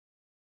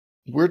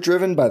We're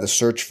driven by the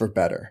search for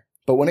better.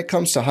 But when it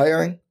comes to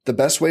hiring, the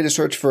best way to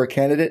search for a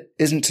candidate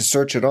isn't to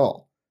search at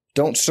all.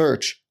 Don't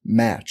search,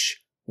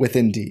 match with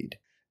Indeed.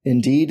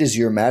 Indeed is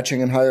your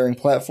matching and hiring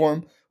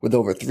platform with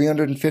over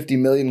 350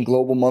 million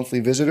global monthly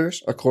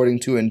visitors,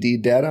 according to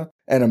Indeed data,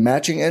 and a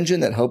matching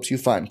engine that helps you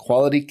find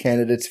quality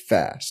candidates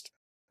fast.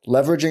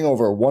 Leveraging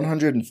over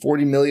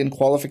 140 million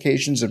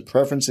qualifications and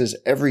preferences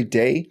every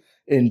day,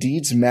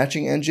 Indeed's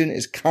matching engine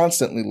is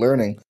constantly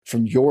learning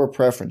from your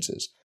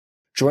preferences.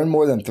 Join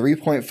more than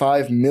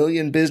 3.5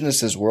 million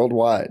businesses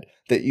worldwide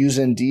that use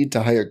Indeed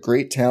to hire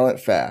great talent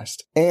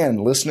fast.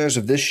 And listeners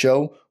of this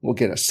show will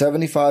get a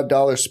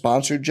 $75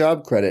 sponsored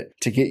job credit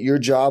to get your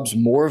jobs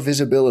more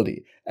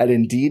visibility at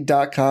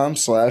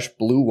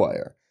Indeed.com/Blue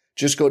Wire.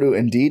 Just go to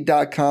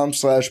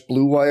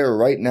Indeed.com/Blue Wire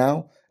right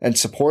now and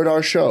support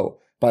our show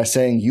by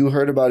saying you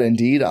heard about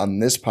Indeed on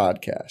this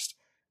podcast.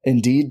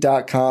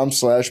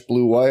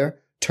 Indeed.com/Blue Wire.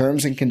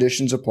 Terms and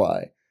conditions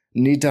apply.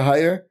 Need to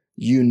hire?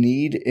 You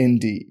need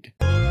Indeed.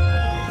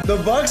 The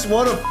Bucks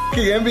won a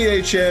fucking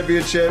NBA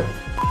championship.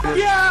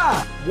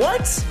 Yeah!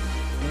 What?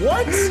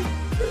 What?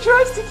 He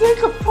tries to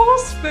take a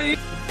pulse fake.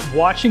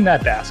 Watching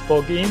that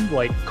basketball game,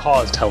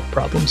 caused health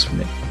problems for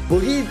me.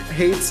 Boogie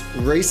hates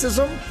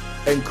racism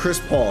and Chris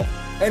Paul.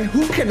 And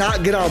who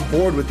cannot get on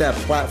board with that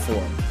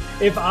platform?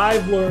 If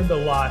I've learned a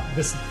lot,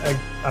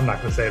 I'm not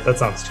going to say it. That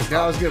sounds too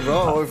I was going to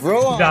roll. If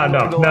roll on.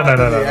 No.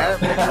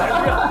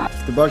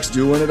 If the Bucks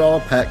do win it all,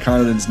 Pat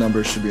Connaughton's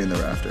numbers should be in the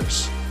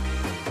rafters.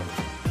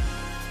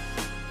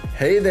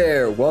 Hey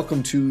there.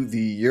 Welcome to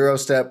the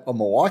Eurostep, a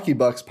Milwaukee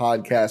Bucks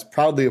podcast,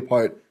 proudly a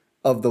part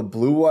of the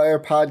Blue Wire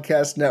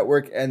Podcast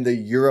Network and the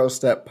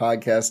Eurostep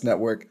Podcast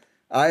Network.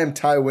 I am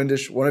Ty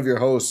Windish, one of your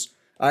hosts.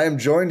 I am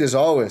joined, as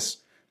always,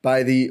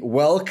 by the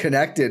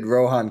well-connected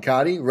Rohan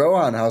Kadi.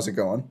 Rohan, how's it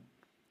going?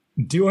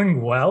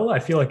 Doing well. I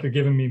feel like you're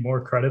giving me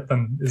more credit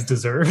than is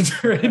deserved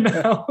right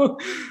now.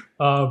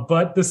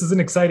 But this is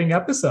an exciting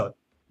episode.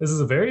 This is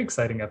a very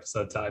exciting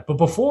episode, Ty. But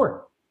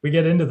before we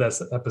get into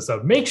this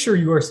episode, make sure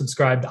you are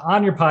subscribed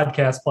on your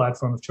podcast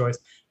platform of choice.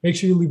 Make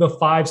sure you leave a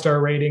 5-star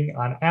rating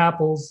on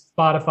Apple,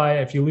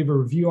 Spotify. If you leave a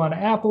review on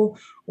Apple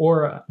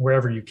or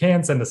wherever you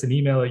can, send us an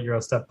email at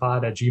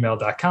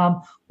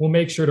eurosteppod@gmail.com. We'll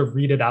make sure to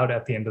read it out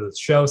at the end of the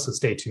show, so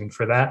stay tuned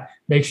for that.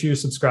 Make sure you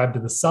subscribe to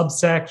the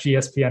Substack,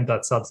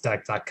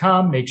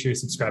 gspn.substack.com. Make sure you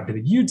subscribe to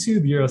the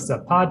YouTube,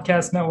 Eurostep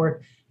Podcast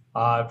Network.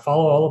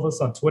 Follow all of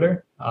us on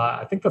Twitter.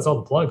 I think that's all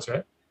the plugs,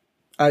 right?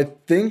 I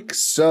think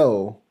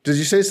so. Did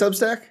you say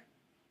Substack?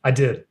 I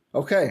did.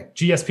 Okay.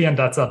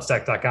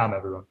 gspn.substack.com,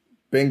 everyone.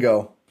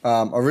 Bingo.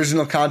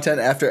 Original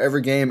content after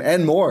every game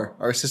and more.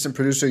 Our assistant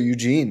producer,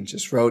 Eugene,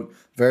 just wrote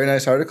a very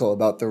nice article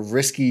about the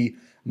risky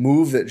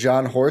move that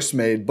Jon Horst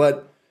made.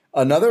 But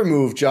another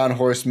move Jon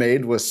Horst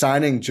made was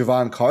signing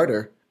Jevon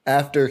Carter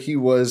after he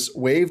was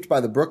waived by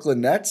the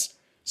Brooklyn Nets.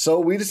 So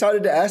we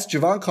decided to ask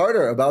Jevon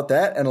Carter about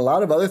that and a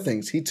lot of other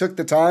things. He took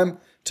the time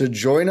to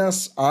join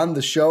us on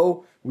the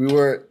show. We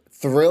were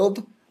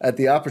thrilled at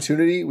the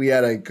opportunity. We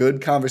had a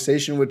good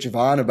conversation with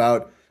Jevon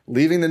about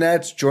leaving the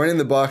Nets, joining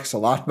the Bucks, a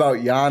lot about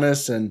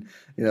Giannis and,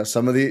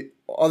 some of the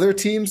other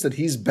teams that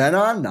he's been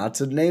on, not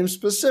to name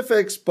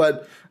specifics,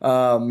 but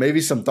maybe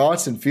some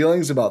thoughts and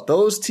feelings about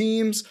those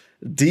teams,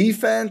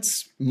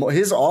 defense,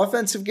 his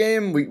offensive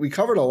game. We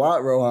covered a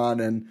lot,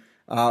 Rohan, and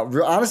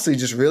honestly,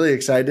 just really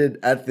excited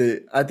at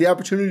the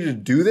opportunity to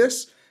do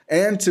this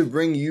and to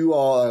bring you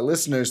all, our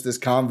listeners, this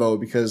convo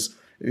because,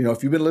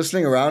 if you've been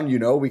listening around,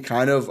 we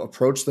kind of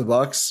approach the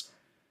Bucks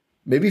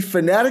maybe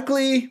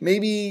fanatically,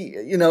 maybe,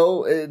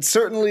 it's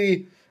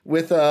certainly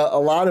with a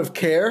lot of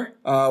care.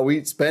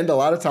 We spend a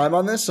lot of time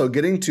on this. So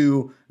getting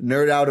to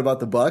nerd out about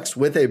the Bucks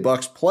with a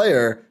Bucks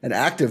player, an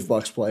active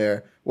Bucks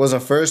player, was a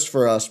first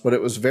for us, but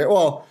it was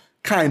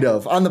kind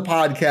of on the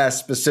podcast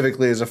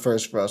specifically as a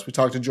first for us. We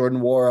talked to Jordan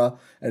Nwora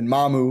and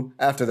Mamu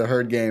after the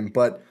Herd game,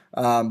 but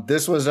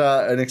this was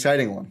an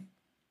exciting one.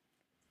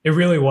 It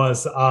really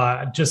was.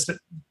 Just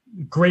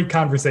great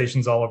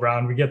conversations all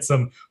around. We get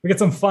some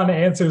fun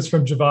answers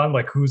from Jevon,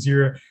 like who's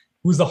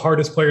the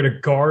hardest player to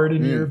guard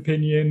in your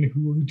opinion?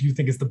 Who do you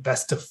think is the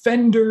best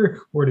defender?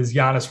 Where does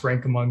Giannis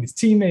rank among his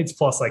teammates?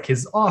 Plus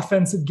his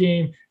offensive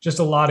game. Just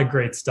a lot of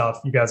great stuff.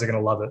 You guys are going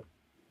to love it.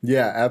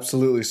 Yeah,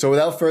 absolutely. So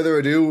without further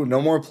ado,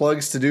 no more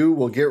plugs to do.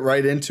 We'll get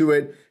right into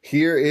it.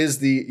 Here is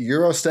the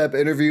Eurostep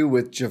interview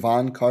with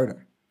Jevon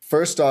Carter.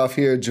 First off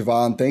here,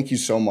 Jevon, thank you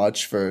so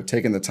much for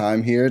taking the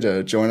time here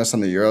to join us on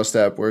the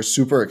Eurostep. We're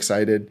super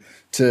excited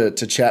to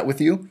chat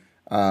with you.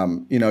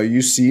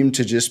 You seem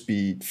to just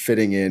be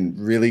fitting in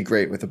really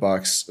great with the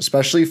Bucks,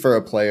 especially for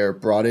a player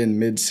brought in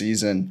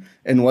mid-season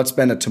in what's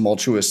been a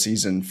tumultuous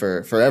season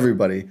for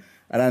everybody.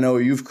 And I know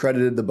you've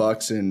credited the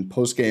Bucks in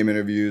post-game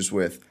interviews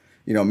with,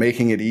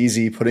 making it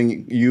easy,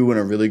 putting you in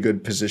a really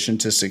good position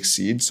to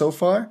succeed so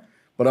far.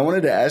 But I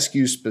wanted to ask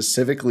you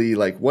specifically,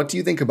 what do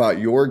you think about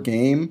your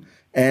game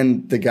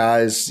and the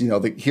guys,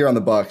 here on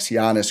the Bucks,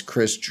 Giannis,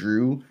 Chris,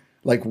 Drew,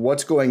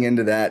 what's going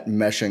into that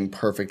meshing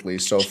perfectly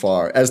so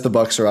far as the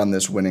Bucks are on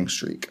this winning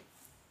streak?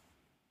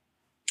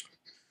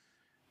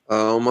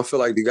 I feel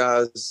like the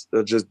guys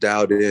are just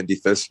dialed in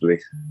defensively.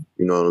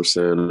 You know what I'm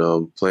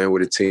saying? Playing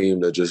with a team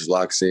that just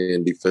locks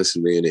in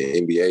defensively in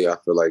the NBA, I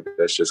feel like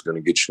that's just going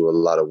to get you a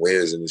lot of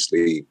wins in this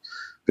league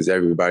because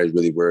everybody's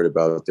really worried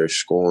about their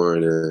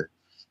scoring and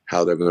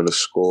how they're going to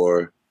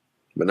score.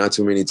 But not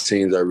too many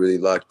teams are really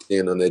locked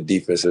in on their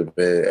defensive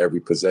end every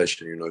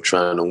possession, you know,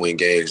 trying to win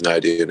games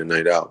night in and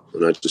night out.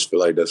 And I just feel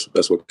like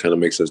that's what kind of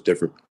makes us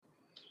different.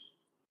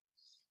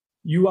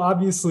 You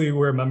obviously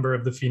were a member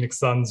of the Phoenix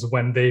Suns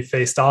when they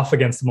faced off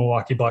against the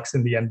Milwaukee Bucks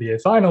in the NBA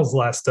Finals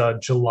last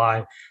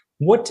July.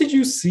 What did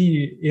you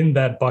see in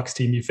that Bucks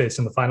team you faced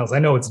in the finals? I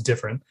know it's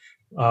different.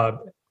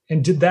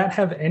 And did that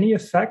have any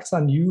effects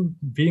on you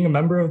being a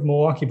member of the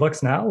Milwaukee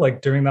Bucks now,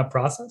 like during that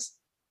process?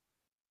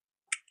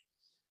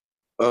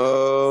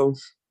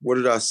 What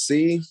did I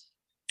see?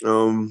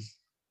 I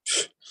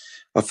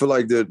feel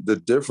like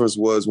the difference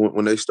was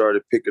when they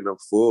started picking up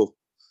full.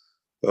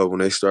 When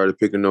they started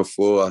picking up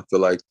full, I feel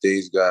like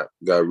things got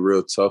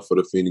real tough for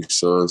the Phoenix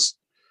Suns.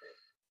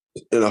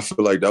 And I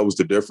feel like that was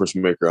the difference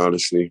maker,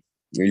 honestly.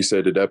 You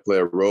said, did that play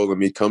a role in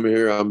me coming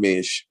here? I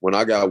mean, when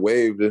I got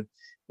waived, it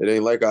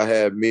ain't like I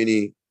had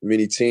many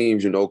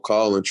teams, you know,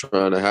 calling,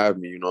 trying to have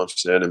me, you know what I'm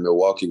saying? And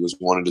Milwaukee was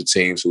one of the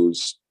teams who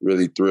was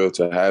really thrilled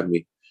to have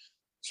me.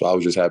 So I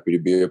was just happy to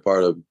be a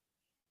part of it.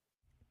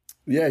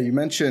 Yeah, you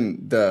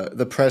mentioned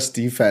the press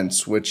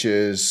defense, which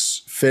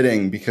is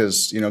fitting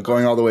because, you know,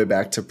 going all the way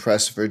back to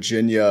Press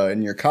Virginia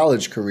in your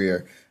college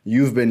career,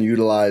 you've been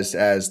utilized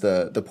as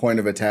the point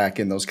of attack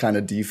in those kind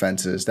of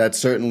defenses. That's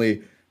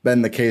certainly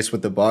been the case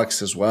with the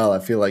Bucks as well. I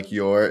feel like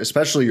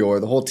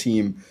the whole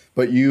team,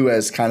 but you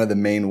as kind of the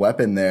main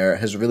weapon there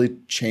has really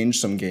changed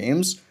some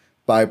games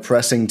by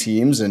pressing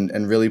teams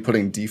and really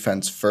putting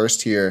defense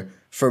first here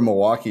for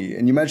Milwaukee.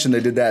 And you mentioned they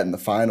did that in the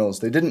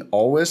finals. They didn't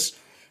always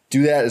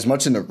do that as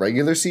much in the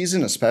regular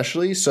season,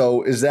 especially.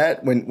 So is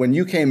that when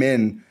you came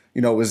in,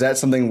 you know, was that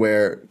something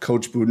where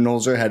Coach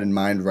Budenholzer had in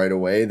mind right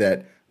away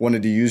that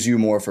wanted to use you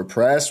more for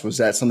press? Was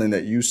that something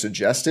that you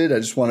suggested? I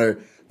just wonder,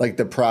 like,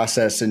 the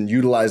process and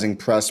utilizing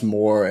press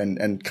more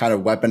and kind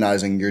of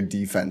weaponizing your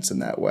defense in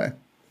that way.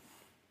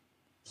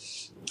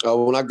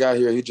 When I got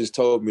here, he just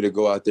told me to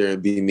go out there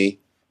and be me.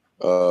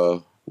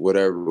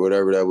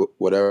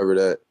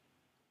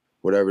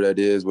 Whatever that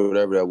is,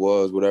 whatever that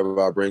was,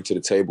 whatever I bring to the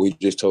table, he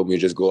just told me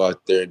to just go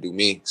out there and do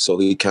me. So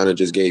he kind of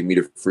just gave me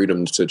the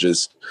freedom to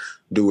just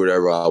do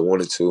whatever I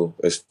wanted to,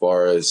 as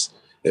far as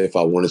if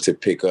I wanted to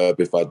pick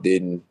up, if I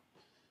didn't.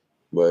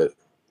 But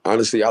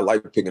honestly, I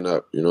like picking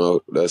up. You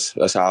know, that's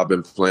how I've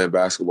been playing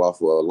basketball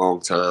for a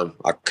long time.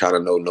 I kind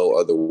of know no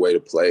other way to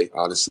play,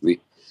 honestly.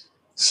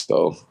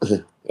 So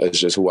that's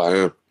just who I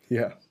am.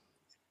 Yeah.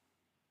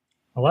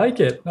 I like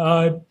it.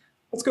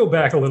 Let's go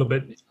back a little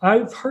bit.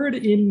 I've heard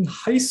in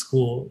high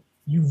school,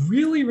 you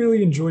really,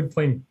 really enjoyed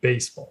playing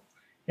baseball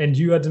and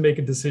you had to make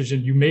a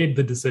decision. You made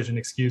the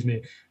decision,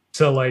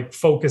 to like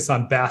focus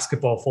on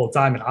basketball full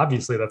time. And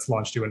obviously that's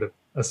launched you into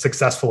a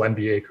successful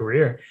NBA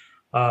career.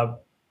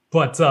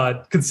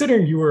 But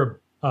considering you were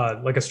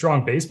like a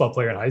strong baseball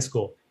player in high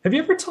school, have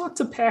you ever talked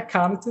to Pat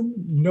Connaughton,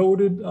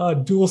 noted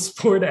dual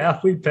sport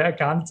athlete Pat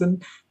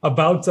Connaughton,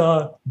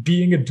 about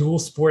being a dual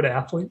sport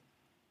athlete?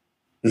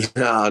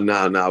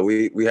 No.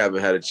 We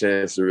haven't had a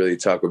chance to really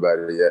talk about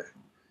it yet.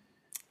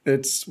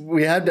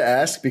 We had to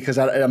ask because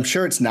I'm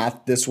sure it's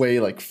not this way,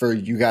 like for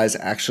you guys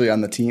actually on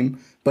the team,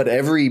 but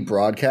every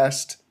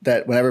broadcast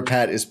that whenever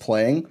Pat is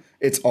playing,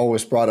 it's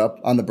always brought up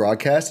on the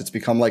broadcast. It's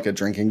become like a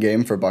drinking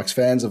game for Bucks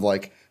fans of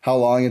like, how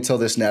long until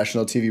this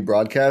national TV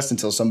broadcast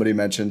until somebody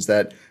mentions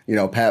that, you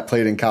know, Pat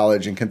played in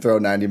college and can throw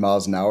 90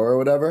 miles an hour or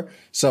whatever.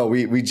 So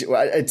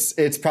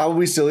it's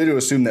probably silly to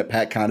assume that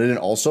Pat Connaughton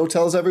also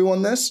tells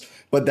everyone this,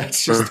 but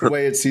that's just the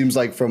way it seems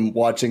like from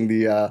watching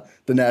the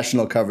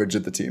national coverage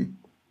of the team.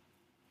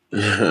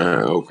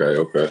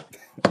 Okay.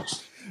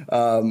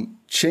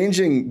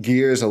 Changing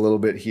gears a little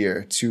bit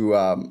here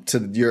to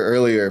your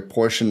earlier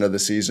portion of the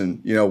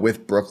season, you know,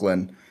 with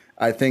Brooklyn.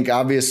 I think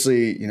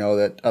obviously, you know,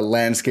 that a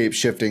landscape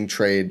shifting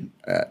trade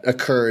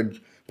occurred.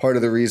 Part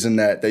of the reason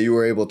that you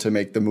were able to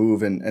make the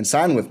move and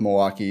sign with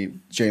Milwaukee,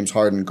 James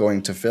Harden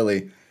going to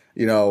Philly.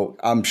 You know,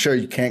 I'm sure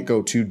you can't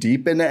go too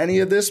deep into any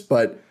of this,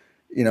 but,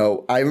 you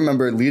know, I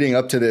remember leading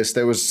up to this,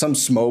 there was some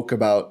smoke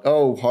about,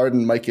 oh,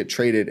 Harden might get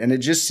traded. And it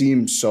just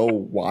seemed so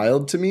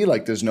wild to me.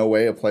 Like there's no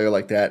way a player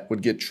like that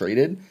would get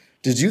traded.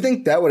 Did you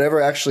think that would ever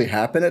actually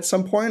happen at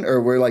some point?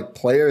 Or were like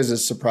players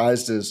as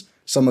surprised as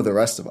some of the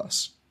rest of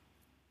us?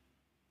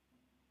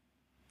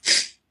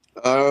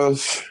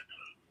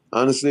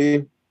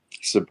 Honestly,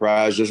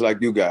 surprised just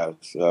like you guys.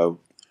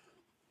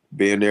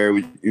 Being there,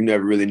 you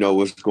never really know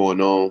what's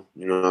going on.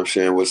 You know what I'm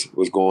saying? What's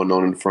going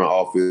on in the front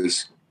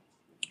office.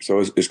 So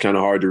it's kind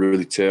of hard to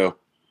really tell.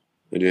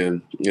 And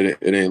then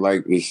it ain't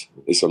like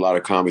it's a lot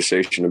of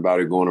conversation about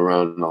it going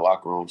around in the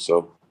locker room.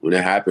 So when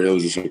it happened, it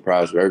was a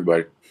surprise for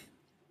everybody.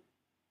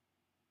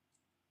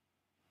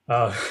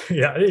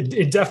 Yeah,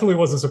 it definitely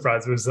was a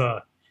surprise. It was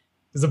a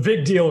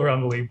big deal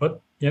around the league,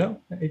 but you know,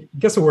 I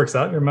guess it works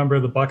out. You're a member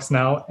of the Bucks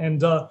now,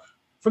 and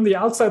from the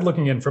outside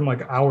looking in, from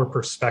like our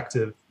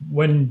perspective,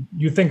 when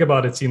you think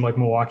about a team like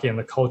Milwaukee and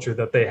the culture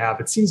that they have,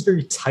 it seems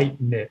very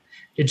tight knit.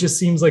 It just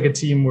seems like a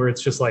team where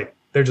it's just like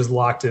they're just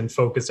locked in,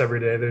 focused every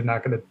day. They're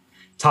not going to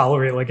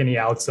tolerate like any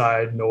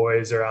outside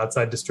noise or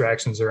outside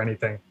distractions or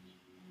anything.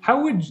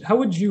 How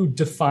would you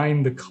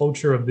define the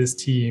culture of this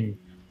team?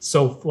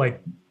 So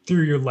like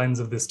through your lens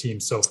of this team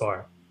so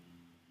far?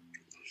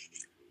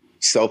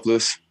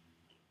 Selfless.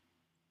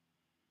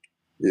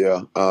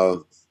 Yeah.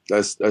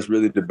 That's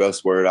really the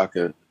best word I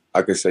can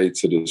say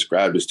to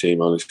describe this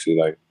team, honestly.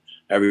 Like,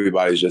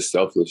 everybody's just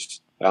selfless.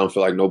 I don't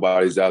feel like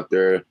nobody's out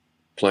there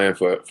playing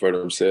for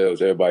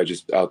themselves. Everybody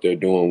just out there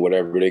doing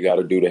whatever they got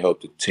to do to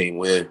help the team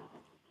win.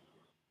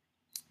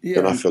 Yeah,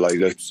 and I feel like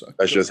that's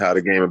just how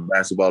the game of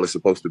basketball is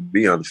supposed to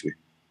be, honestly.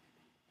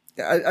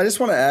 I just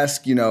want to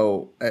ask,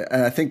 and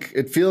I think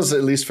it feels,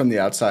 at least from the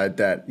outside,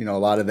 that, a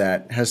lot of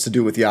that has to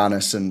do with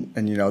Giannis and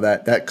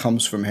that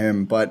comes from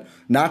him, but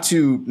not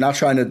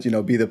trying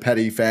to, be the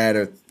petty fan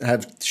or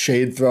have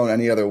shade thrown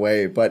any other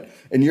way. But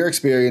in your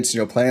experience,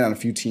 playing on a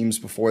few teams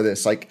before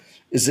this, like,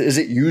 is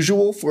it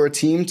usual for a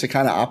team to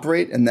kind of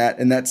operate in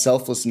that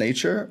selfless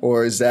nature,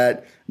 or has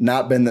that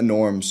not been the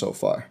norm so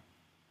far?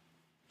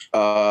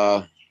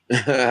 That's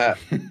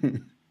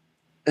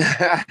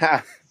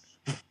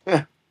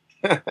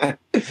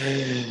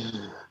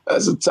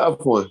a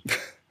tough one.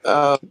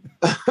 I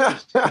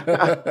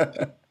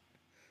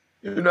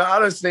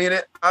done seen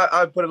it.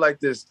 I put it like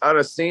this. I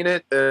done seen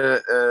it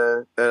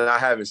and I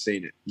haven't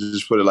seen it.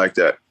 Just put it like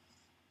that.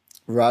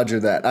 Roger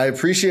that. I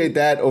appreciate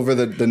that over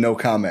the no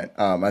comment.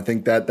 I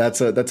think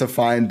that's a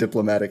fine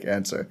diplomatic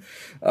answer.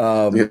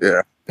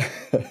 Yeah.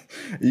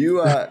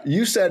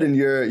 You said in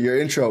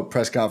your intro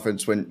press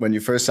conference when you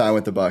first signed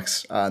with the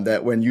Bucks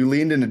that when you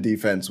leaned into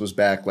defense was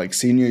back like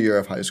senior year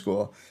of high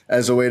school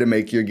as a way to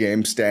make your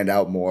game stand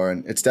out more,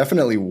 and it's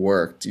definitely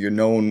worked. You're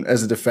known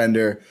as a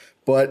defender,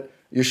 but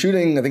you're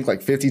shooting, I think,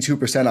 like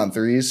 52% on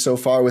threes so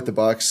far with the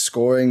Bucks,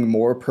 scoring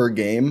more per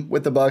game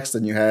with the Bucks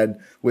than you had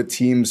with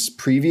teams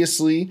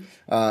previously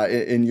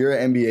in your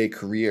NBA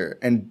career.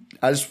 And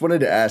I just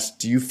wanted to ask,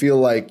 do you feel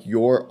like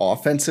your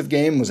offensive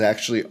game was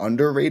actually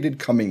underrated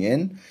coming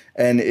in?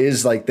 And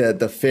is like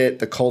the fit,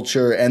 the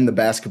culture, and the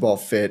basketball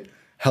fit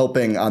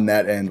helping on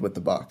that end with the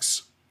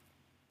Bucks?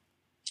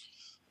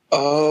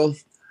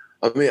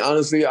 I mean,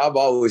 honestly, I've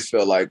always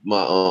felt like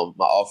my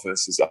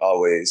offense is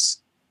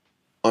always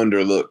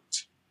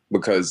underlooked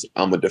because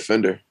I'm a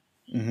defender.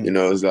 Mm-hmm.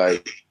 It's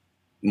like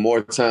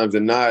more times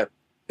than not,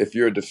 if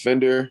you're a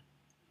defender,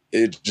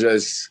 it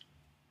just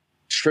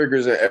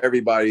triggers in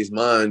everybody's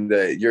mind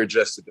that you're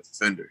just a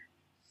defender.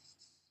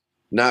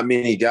 Not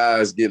many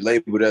guys get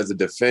labeled as a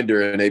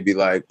defender and they be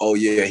like, oh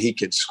yeah, he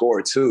can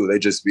score too. They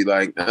just be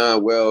like,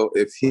 well,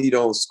 if he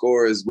don't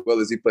score as well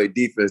as he play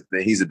defense,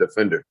 then he's a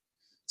defender.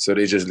 So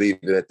they just leave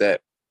it at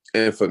that.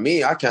 And for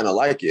me, I kind of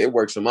like it. It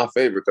works in my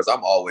favor because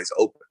I'm always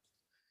open.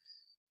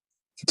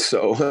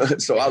 So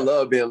I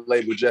love being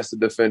labeled just a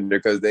defender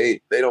because they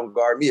don't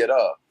guard me at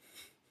all.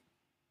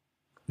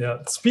 Yeah.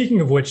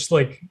 Speaking of which,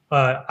 like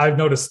I've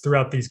noticed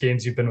throughout these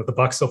games you've been with the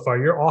Bucks so far,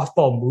 your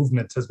off-ball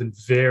movement has been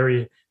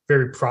very,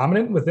 very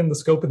prominent within the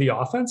scope of the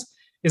offense.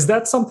 Is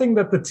that something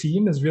that the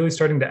team is really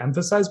starting to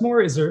emphasize more?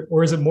 Is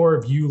it more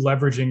of you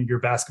leveraging your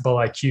basketball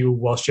IQ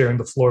while sharing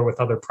the floor with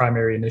other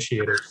primary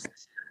initiators?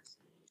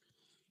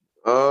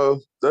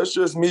 That's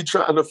just me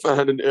trying to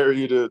find an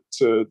area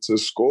to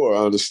score,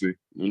 honestly.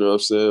 You know what I'm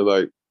saying?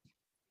 Like,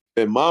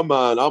 in my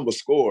mind, I'm a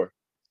scorer.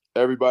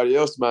 Everybody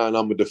else's mind,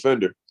 I'm a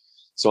defender.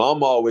 So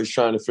I'm always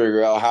trying to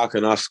figure out how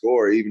can I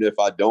score even if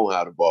I don't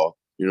have the ball.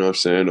 You know what I'm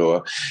saying?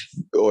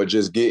 Or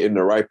just get in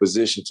the right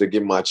position to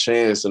give my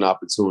chance an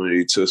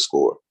opportunity to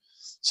score.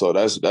 So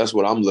that's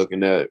what I'm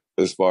looking at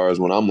as far as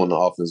when I'm on the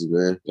offensive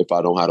end, if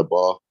I don't have the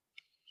ball.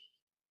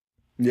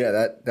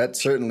 Yeah, that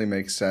certainly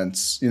makes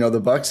sense.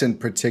 The Bucks in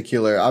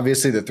particular,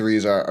 obviously the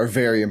threes are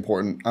very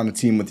important on a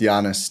team with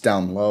Giannis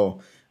down low.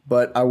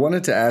 But I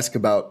wanted to ask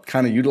about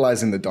kind of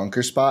utilizing the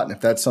dunker spot, and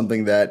if that's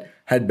something that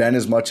had been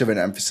as much of an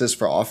emphasis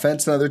for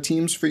offense in other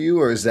teams for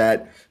you, or is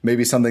that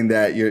maybe something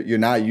that you're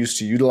not used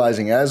to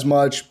utilizing as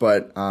much,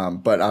 but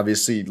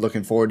obviously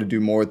looking forward to do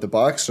more with the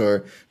Bucks,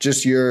 or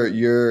just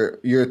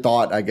your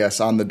thought, I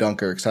guess, on the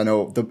dunker? Because I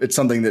know it's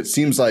something that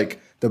seems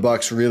like the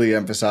Bucks really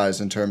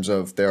emphasize in terms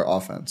of their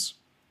offense.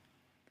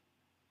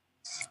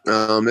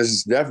 This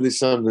is definitely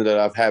something that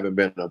I haven't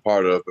been a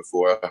part of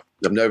before.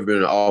 I've never been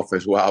in an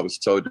offense where I was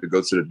told to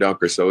go to the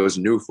dunker, so it's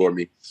new for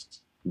me.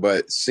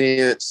 But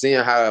seeing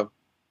how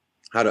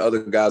the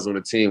other guys on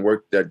the team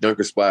work that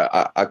dunker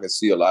spot, I can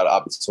see a lot of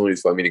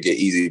opportunities for me to get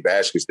easy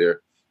baskets there.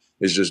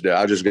 It's just that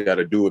I just got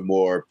to do it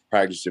more,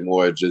 practice it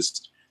more,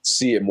 just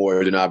see it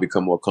more, then I'll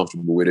become more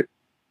comfortable with it.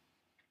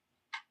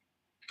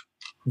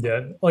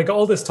 Yeah, like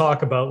all this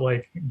talk about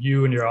like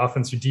you and your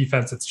offense, your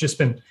defense, it's just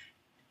been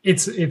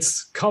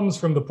it's comes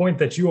from the point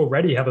that you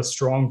already have a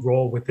strong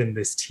role within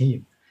this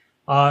team.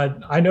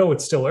 I know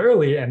it's still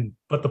early,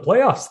 but the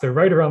playoffs, they're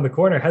right around the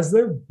corner. Has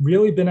there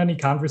really been any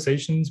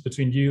conversations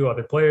between you,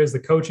 other players, the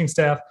coaching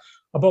staff,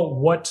 about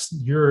what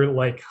your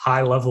like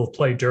high level of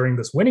play during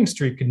this winning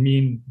streak could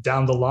mean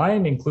down the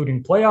line,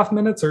 including playoff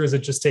minutes, or is it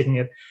just taking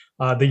it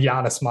the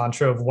Giannis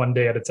mantra of one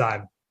day at a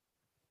time?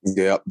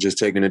 Yeah, just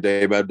taking it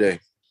day by day.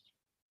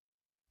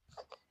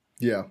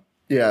 Yeah.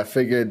 Yeah,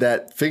 figured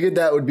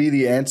that would be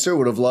the answer.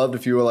 Would have loved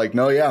if you were like,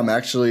 no, yeah, I'm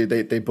actually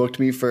they booked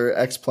me for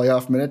X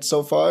playoff minutes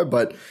so far,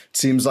 but it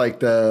seems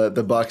like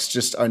the Bucks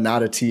just are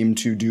not a team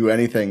to do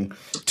anything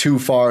too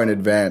far in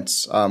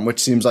advance, which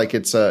seems like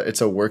it's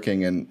a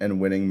working and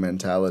winning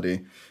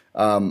mentality.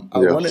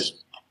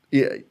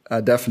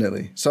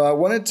 Definitely. So I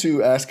wanted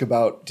to ask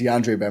about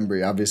DeAndre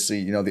Bembry.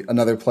 Obviously,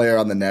 another player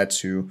on the Nets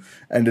who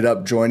ended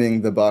up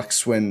joining the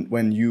Bucks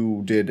when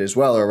you did as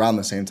well, or around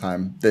the same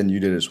time than you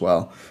did as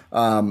well.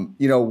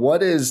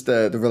 What is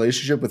the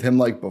relationship with him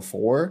like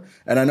before?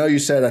 And I know you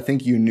said I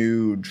think you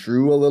knew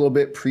Drew a little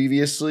bit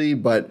previously,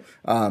 but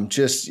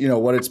just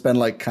what it's been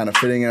like, kind of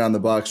fitting in on the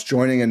Bucks,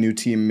 joining a new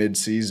team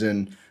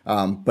mid-season,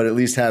 but at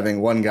least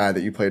having one guy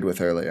that you played with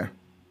earlier.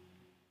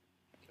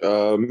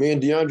 Me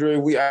and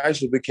DeAndre, we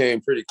actually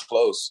became pretty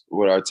close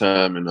with our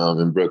time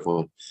in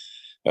Brooklyn.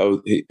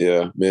 Me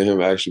and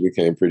him actually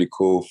became pretty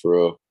cool for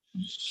real.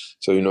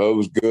 So, it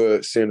was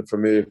good seeing a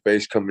familiar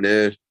face coming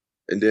in.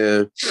 And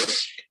then,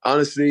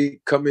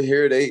 honestly, coming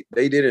here, they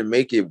didn't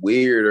make it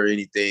weird or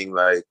anything.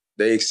 Like,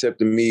 they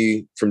accepted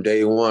me from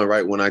day one,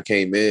 right when I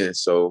came in.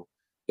 So,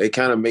 they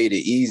kind of made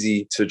it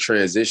easy to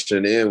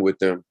transition in with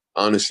them,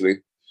 honestly.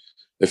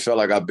 It felt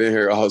like I've been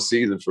here all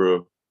season for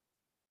real.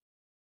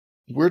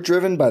 We're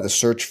driven by the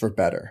search for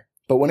better.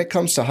 But when it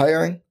comes to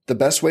hiring, the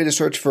best way to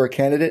search for a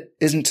candidate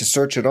isn't to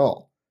search at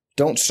all.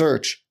 Don't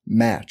search,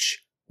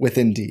 match with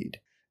Indeed.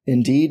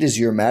 Indeed is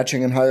your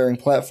matching and hiring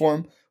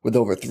platform with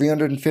over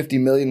 350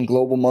 million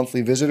global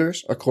monthly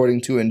visitors, according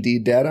to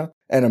Indeed data,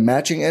 and a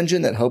matching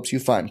engine that helps you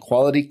find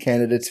quality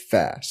candidates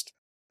fast.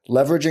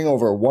 Leveraging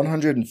over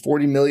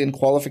 140 million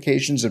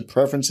qualifications and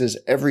preferences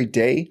every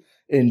day,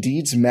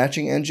 Indeed's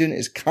matching engine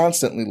is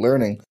constantly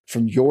learning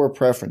from your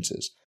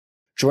preferences.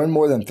 Join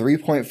more than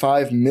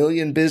 3.5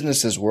 million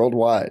businesses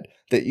worldwide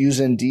that use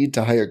Indeed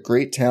to hire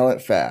great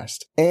talent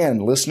fast.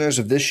 And listeners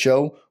of this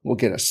show will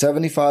get a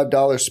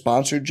 $75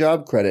 sponsored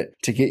job credit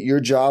to get your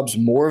jobs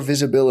more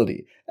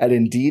visibility at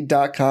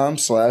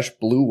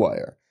Indeed.com/Blue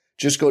Wire.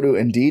 Just go to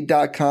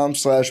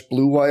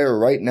Indeed.com/Blue Wire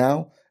right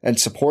now and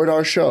support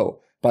our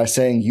show by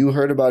saying you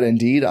heard about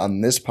Indeed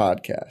on this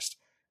podcast.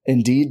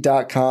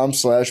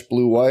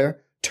 Indeed.com/Blue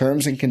Wire.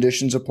 Terms and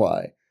conditions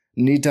apply.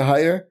 Need to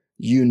hire?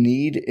 You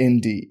need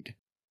Indeed.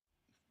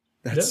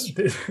 It's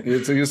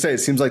like you say, it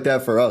seems like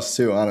that for us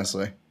too,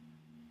 honestly.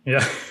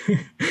 Yeah.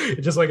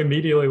 Just like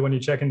immediately when you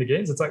check into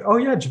games, it's like, oh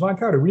yeah, Javon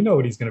Carter, we know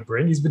what he's going to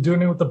bring. He's been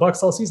doing it with the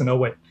Bucks all season. Oh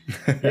wait,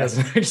 he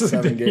hasn't actually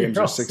 7 games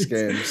or 6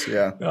 games.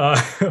 Yeah.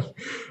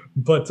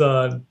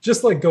 But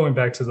just like going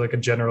back to like a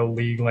general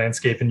league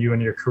landscape and you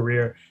and your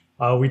career,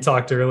 we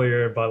talked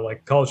earlier about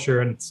like culture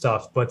and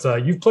stuff, but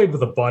you've played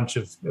with a bunch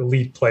of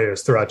elite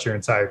players throughout your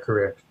entire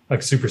career,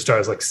 like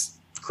superstars like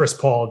Chris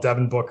Paul,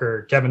 Devin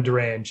Booker, Kevin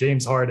Durant,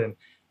 James Harden.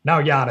 Now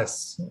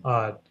Giannis.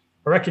 I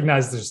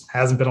recognize there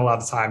hasn't been a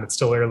lot of time. It's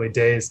still early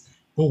days.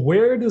 But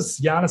where does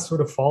Giannis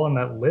sort of fall on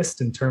that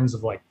list in terms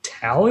of like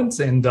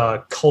talent and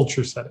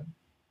culture setting?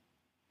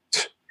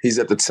 He's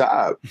at the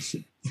top.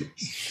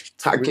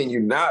 How can you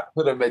not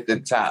put him at the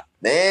top,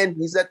 man?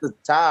 He's at the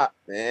top,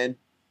 man.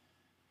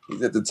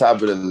 He's at the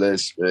top of the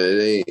list, man.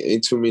 It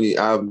ain't too many.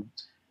 I've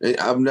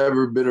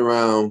never been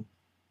around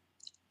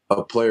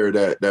a player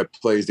that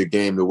plays the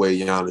game the way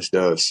Giannis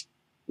does.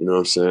 You know what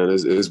I'm saying?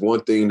 It's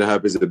one thing to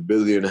have his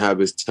ability and to have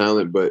his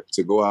talent, but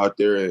to go out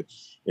there and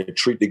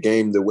treat the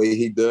game the way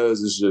he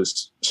does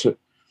is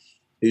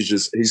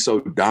he's so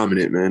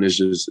dominant, man. It's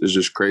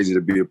just crazy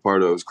to be a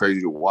part of. It's crazy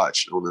to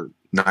watch on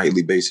a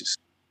nightly basis.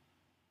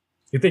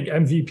 You think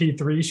MVP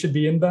 3 should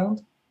be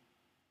inbound?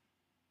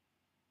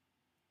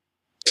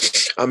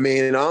 I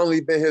mean, I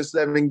only been here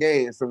 7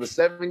 games. From the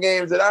 7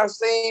 games that I've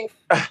seen,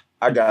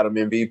 I got him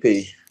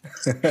MVP.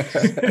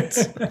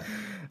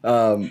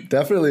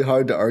 Definitely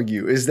hard to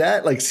argue. Is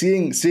that like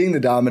seeing the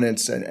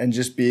dominance and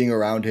just being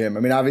around him? I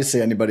mean,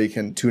 obviously anybody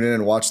can tune in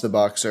and watch the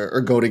Bucks or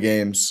go to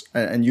games.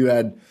 And you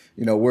had,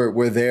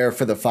 we're there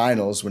for the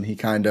finals when he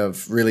kind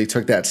of really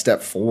took that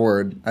step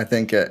forward. I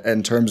think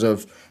in terms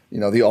of,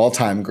 the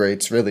all-time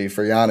greats really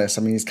for Giannis.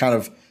 I mean, he's kind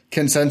of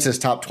consensus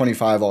top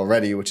 25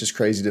 already, which is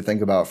crazy to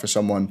think about for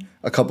someone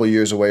a couple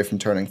years away from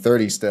turning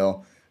 30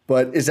 still.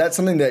 But is that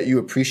something that you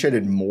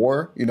appreciated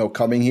more,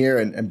 coming here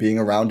and being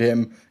around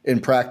him in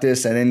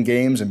practice and in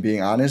games and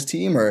being on his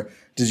team? Or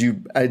did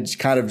you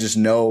kind of just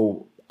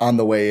know on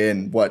the way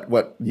in what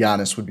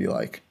Giannis would be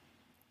like?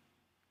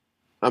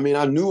 I mean,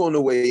 I knew on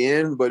the way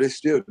in, but it's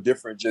still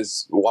different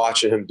just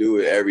watching him do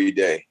it every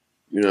day.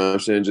 You know what I'm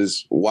saying?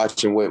 Just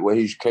watching what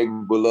he's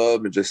capable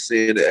of and just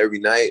seeing it every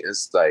night.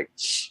 It's like,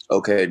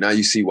 okay, now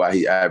you see why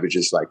he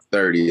averages like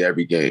 30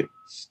 every game.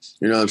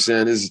 You know what I'm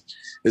saying?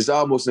 It's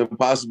almost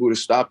impossible to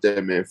stop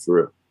that man for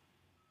real.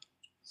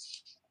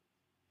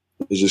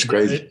 It's just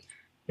crazy.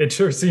 It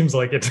sure seems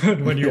like it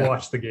when you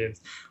watch the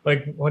games.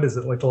 Like, what is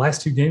it? Like the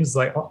last two games,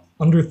 like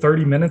under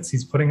 30 minutes,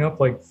 he's putting up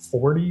like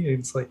 40.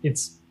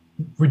 It's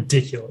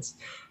ridiculous.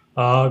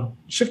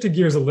 Shifted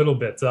gears a little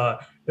bit.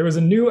 There was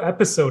a new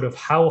episode of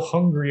How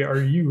Hungry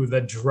Are You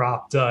that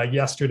dropped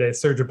yesterday,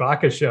 Serge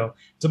Ibaka's show.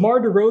 DeMar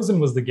DeRozan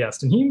was the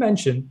guest, and he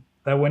mentioned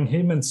that when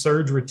him and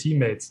Serge were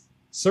teammates,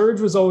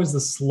 Serge was always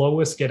the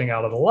slowest getting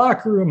out of the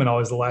locker room and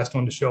always the last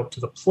one to show up to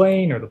the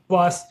plane or the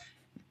bus.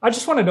 I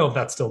just want to know if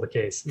that's still the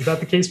case. Is that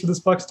the case for this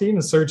Bucks team?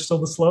 Is Serge still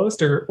the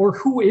slowest, or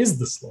who is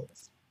the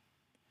slowest?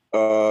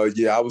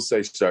 Yeah, I would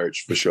say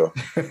Serge for sure.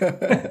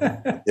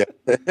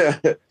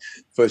 Yeah,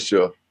 for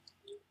sure.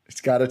 He's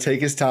got to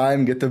take his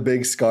time, get the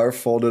big scarf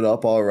folded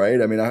up all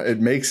right. I mean, it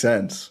makes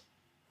sense.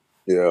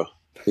 Yeah,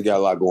 he got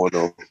a lot going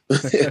on.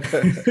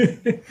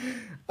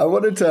 I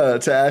wanted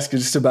to ask you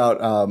just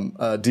about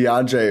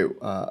DeAndre.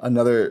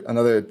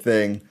 Another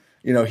thing.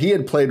 You know, he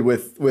had played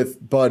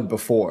with Bud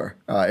before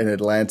in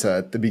Atlanta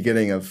at the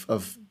beginning of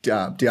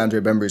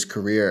DeAndre Bembry's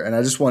career, and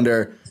I just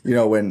wonder, you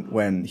know,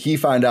 when he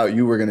found out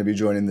you were going to be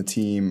joining the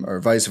team, or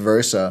vice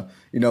versa,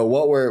 you know,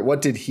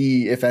 what did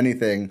he, if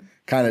anything,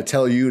 kind of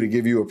tell you to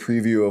give you a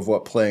preview of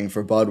what playing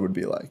for Bud would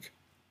be like?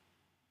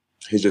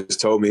 He just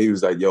told me, he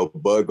was like, "Yo,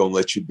 Bud gonna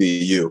let you be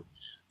you."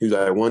 He was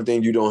like, "One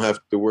thing you don't have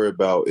to worry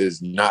about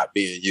is not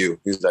being you."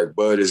 He's like,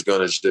 "Bud is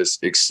gonna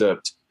just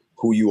accept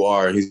who you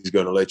are, and he's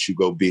going to let you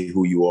go be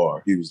who you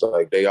are." He was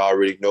like, "They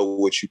already know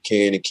what you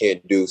can and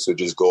can't do, so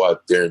just go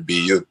out there and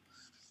be you."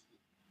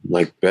 I'm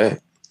like,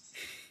 bet.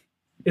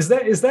 Is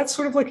that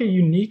sort of like a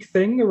unique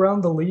thing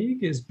around the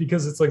league? Is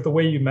because it's like the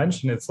way you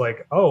mentioned, it's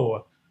like,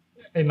 oh,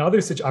 in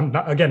other situations,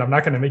 I'm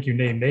not going to make you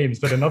name names,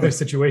 but in other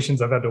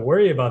situations I've had to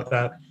worry about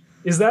that.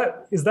 Is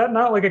that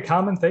not like a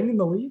common thing in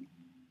the league?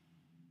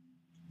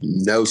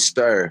 No,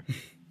 sir.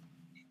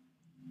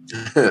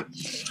 I'm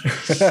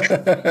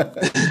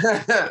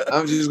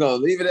just gonna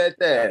leave it at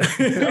that.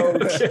 No,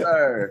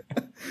 sir.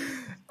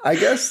 I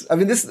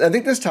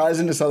think this ties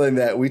into something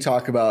that we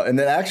talk about, and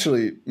that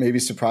actually maybe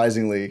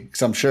surprisingly,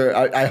 because I'm sure,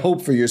 I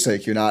hope for your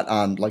sake you're not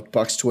on like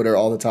Bucks Twitter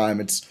all the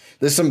time.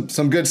 There's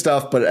some good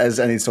stuff, but as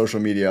any social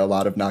media, a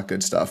lot of not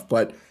good stuff.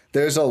 But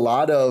there's a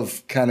lot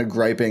of kind of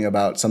griping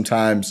about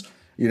sometimes,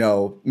 you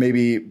know,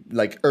 maybe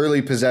like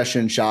early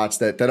possession shots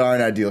that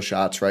aren't ideal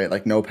shots, right?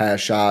 Like no pass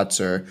shots,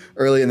 or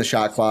early in the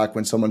shot clock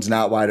when someone's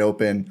not wide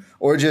open,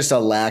 or just a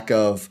lack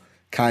of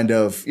kind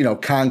of, you know,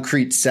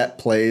 concrete set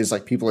plays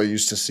like people are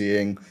used to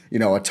seeing, you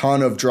know, a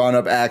ton of drawn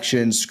up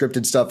actions,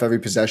 scripted stuff every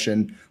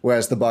possession,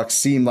 whereas the Bucks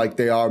seem like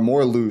they are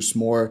more loose,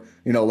 more,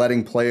 you know,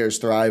 letting players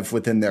thrive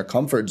within their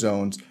comfort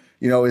zones.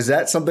 You know, is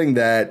that something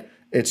that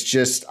it's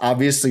just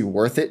obviously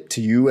worth it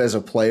to you as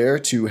a player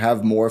to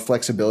have more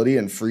flexibility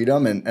and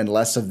freedom and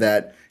less of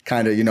that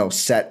kind of, you know,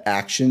 set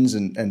actions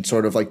and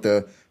sort of like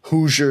the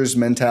Hoosiers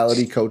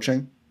mentality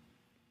coaching?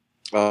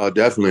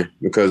 Definitely.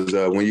 Because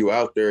when you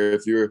out there,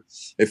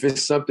 if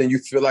it's something you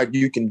feel like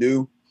you can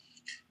do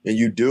and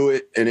you do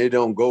it and it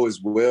don't go as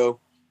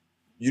well,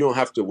 you don't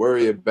have to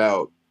worry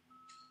about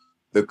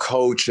the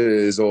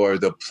coaches or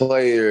the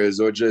players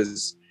or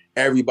just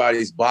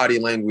everybody's body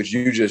language.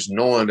 You just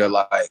knowing that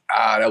like,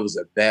 that was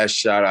a bad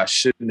shot. I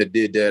shouldn't have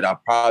did that. I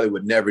probably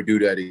would never do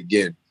that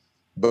again.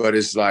 But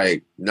it's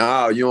like,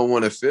 nah, you don't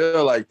want to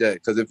feel like that.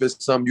 Because if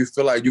it's something you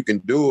feel like you can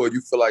do or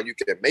you feel like you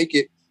can make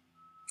it,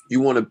 you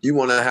want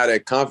to have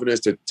that confidence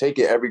to take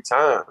it every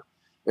time.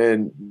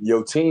 And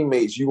your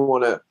teammates, you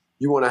want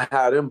to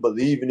have them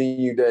believing in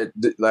you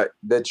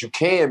that you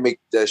can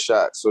make that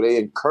shot. So they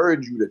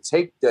encourage you to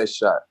take that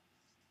shot.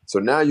 So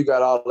now you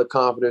got all the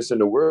confidence in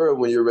the world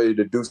when you're ready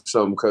to do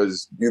something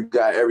because you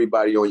got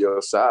everybody on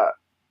your side.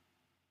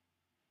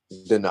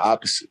 Then the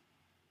opposite.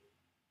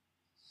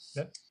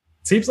 Yeah.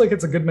 Seems like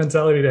it's a good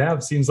mentality to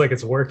have. Seems like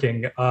it's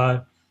working.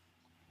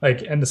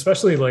 And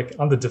especially like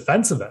on the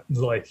defensive end,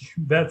 like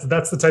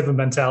that's the type of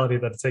mentality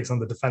that it takes on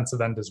the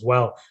defensive end as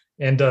well.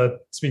 And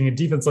speaking of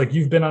defense, like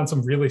you've been on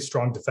some really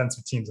strong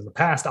defensive teams in the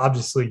past.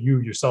 Obviously,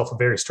 you yourself a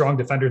very strong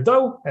defender,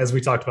 though, as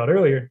we talked about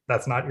earlier,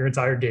 that's not your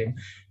entire game.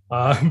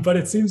 But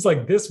it seems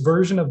like this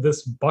version of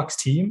this Bucks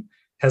team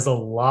has a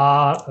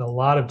lot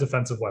of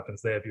defensive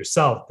weapons. They have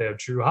yourself, they have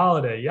Drew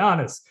Holiday,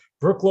 Giannis,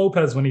 Brook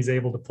Lopez when he's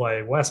able to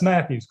play, Wes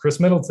Matthews, Chris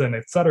Middleton,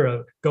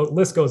 etc.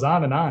 List goes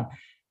on and on.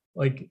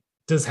 Like,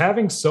 does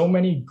having so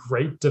many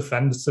great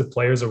defensive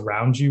players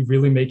around you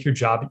really make your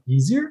job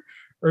easier,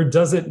 or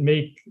does it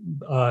make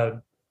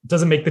the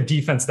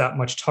defense that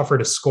much tougher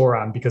to score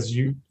on because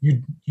you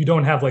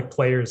don't have like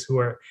players who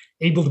are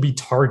able to be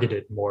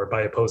targeted more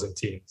by opposing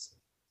teams?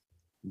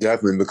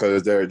 Definitely,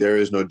 because there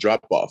is no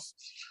drop off.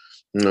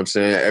 You know what I'm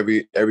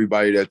saying?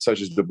 Everybody that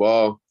touches the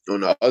ball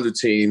on the other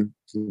team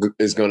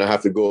is going to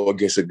have to go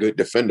against a good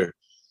defender.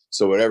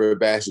 So whatever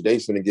basket they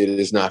finna get,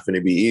 it's not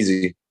finna be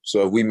easy.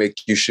 So if we make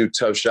you shoot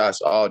tough shots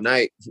all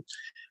night,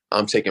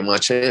 I'm taking my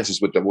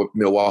chances with the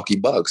Milwaukee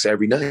Bucks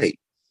every night.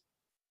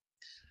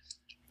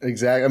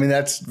 Exactly. I mean,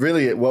 that's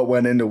really what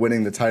went into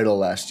winning the title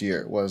last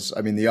year.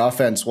 The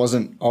offense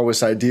wasn't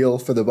always ideal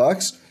for the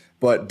Bucks,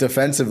 But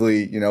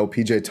defensively,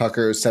 PJ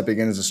Tucker stepping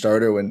in as a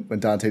starter when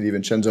Dante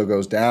DiVincenzo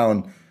goes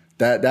down,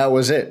 that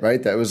was it,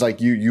 right? That was like,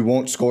 you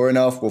won't score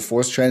enough. We'll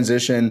force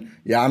transition.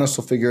 Giannis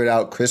will figure it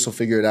out. Chris will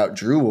figure it out.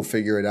 Drew will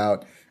figure it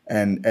out.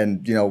 And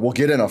we'll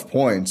get enough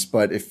points.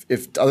 But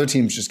if other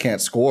teams just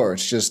can't score,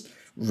 it's just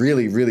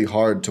really, really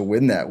hard to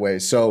win that way.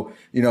 So,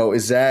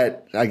 is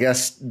that, I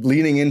guess,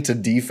 leaning into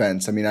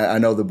defense? I mean, I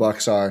know the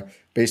Bucks are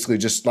basically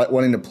just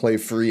wanting to play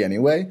free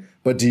anyway.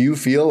 But do you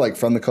feel like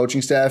from the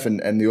coaching staff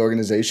and the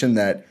organization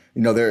that,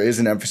 there is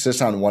an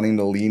emphasis on wanting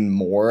to lean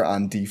more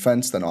on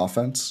defense than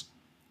offense?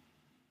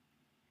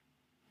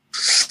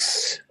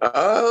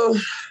 I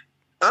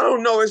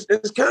don't know.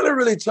 It's kind of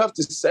really tough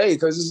to say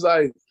because it's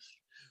like,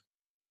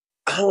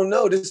 I don't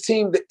know. This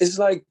team, it's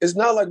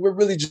not like we're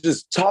really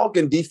just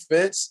talking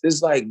defense.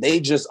 It's like they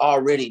just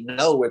already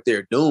know what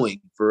they're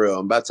doing for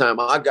real. And by the time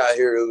I got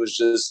here, it was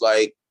just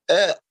like,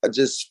 I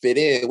just fit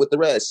in with the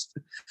rest.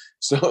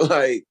 So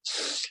like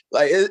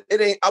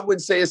it ain't, I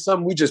wouldn't say it's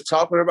something we just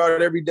talking about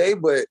it every day,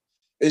 but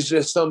it's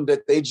just something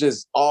that they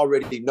just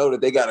already know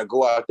that they got to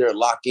go out there and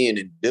lock in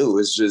and do.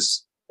 It's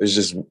just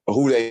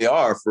who they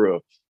are for real.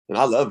 And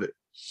I love it.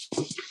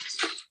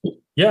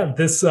 Yeah,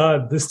 this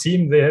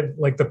team, they have,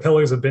 like, the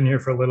pillars have been here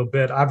for a little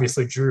bit.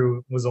 Obviously,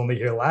 Drew was only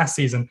here last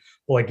season.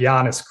 But like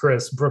Giannis,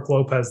 Chris, Brook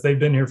Lopez, they've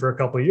been here for a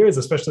couple of years,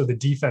 especially the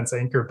defense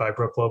anchored by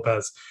Brook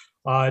Lopez.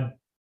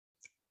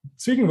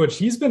 Speaking of which,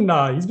 he's been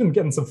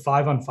getting some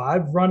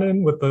 5-on-5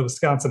 running with the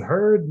Wisconsin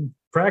Herd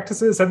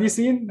practices. Have you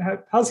seen?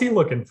 How's he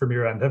looking from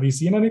your end? Have you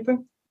seen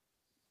anything?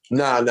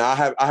 No,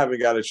 I haven't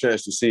got a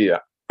chance to see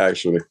it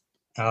actually.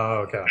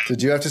 Oh, okay.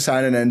 Did you have to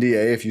sign an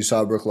NDA if you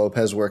saw Brook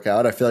Lopez work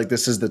out? I feel like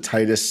this is the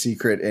tightest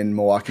secret in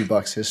Milwaukee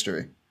Bucks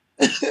history.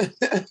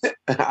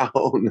 I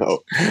don't know,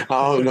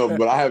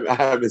 but I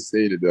haven't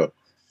seen it though.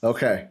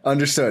 Okay,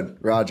 understood,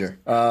 Roger.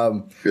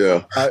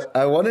 Yeah,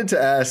 I wanted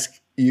to ask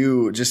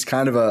you just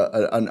kind of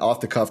an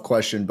off the cuff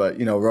question, but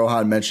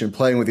Rohan mentioned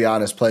playing with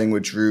Giannis, playing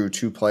with Drew,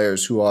 two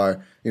players who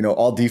are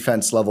all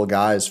defense level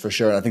guys for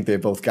sure. And I think they've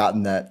both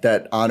gotten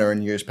that honor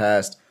in years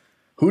past.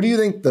 Who do you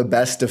think the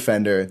best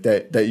defender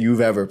that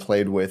you've ever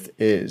played with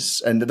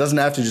is? And it doesn't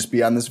have to just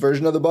be on this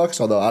version of the Bucks,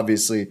 although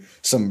obviously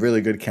some really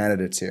good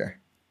candidates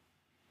here.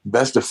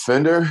 Best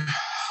defender?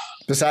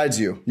 Besides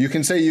you. You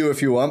can say you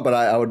if you want, but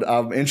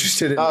I'm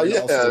interested in Oh,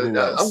 yeah. who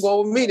else. I'm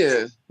going with me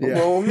then. I'm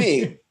going with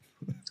me.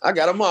 I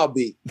got them all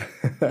beat.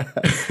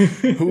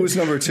 Who's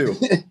number two?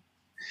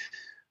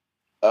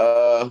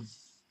 I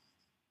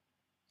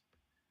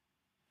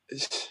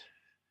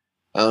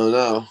don't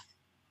know.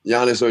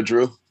 Giannis or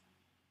Drew?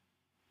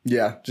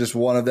 Yeah, just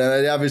one of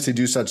them. They obviously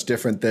do such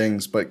different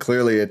things, but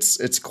clearly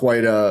it's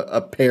quite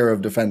a pair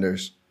of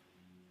defenders.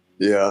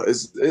 Yeah,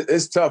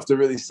 it's tough to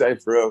really say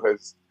for real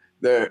because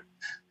they're.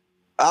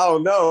 I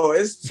don't know.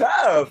 It's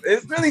tough.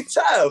 It's really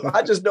tough.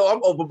 I just know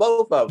I'm over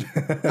both of them.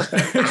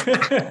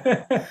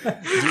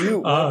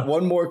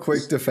 One more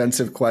quick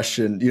defensive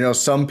question.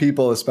 Some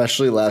people,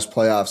 especially last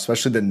playoffs,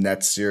 especially the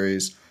Nets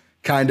series,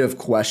 kind of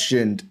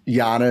questioned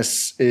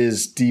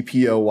Giannis's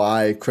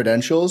DPOY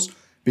credentials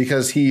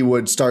because he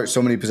would start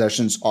so many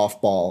possessions off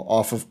ball,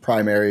 off of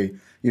primary,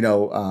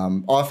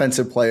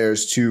 offensive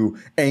players to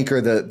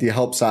anchor the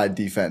help side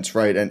defense,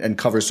 right, and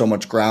cover so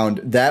much ground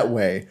that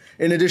way,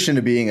 in addition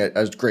to being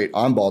a great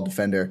on-ball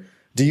defender.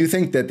 Do you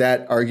think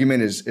that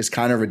argument is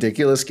kind of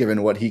ridiculous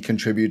given what he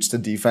contributes to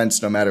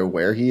defense no matter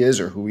where he is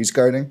or who he's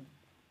guarding?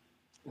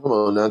 Come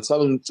on now.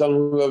 Tell him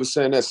whoever's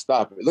saying that,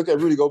 stop it. Look at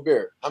Rudy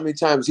Gobert. How many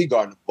times he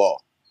guarded the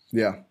ball?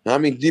 Yeah. How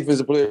many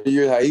defensive player of the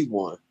year have he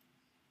won?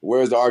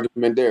 Where's the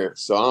argument there?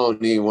 So I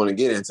don't even want to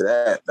get into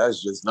that.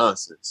 That's just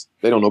nonsense.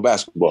 They don't know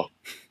basketball.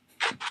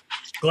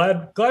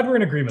 Glad we're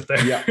in agreement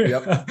there. Yeah.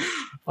 Yep.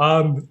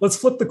 Let's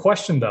flip the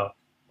question though.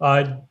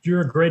 You're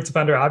a great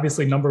defender,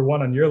 obviously number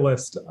one on your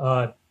list.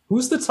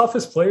 Who's the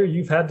toughest player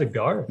you've had to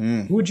guard?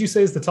 Who would you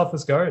say is the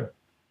toughest guard?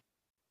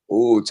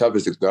 Ooh,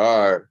 toughest to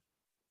guard.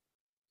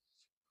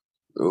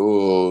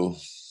 Ooh,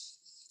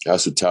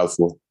 that's a tough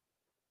one.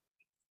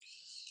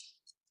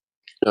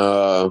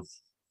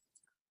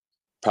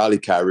 Probably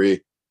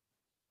Kyrie.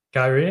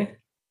 Kyrie?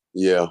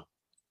 Yeah.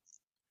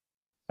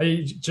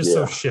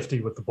 So shifty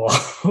with the ball.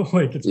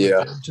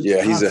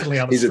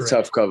 He's a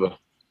tough cover.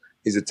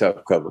 He's a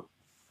tough cover.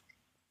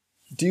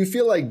 Do you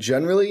feel like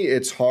generally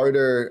it's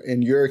harder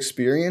in your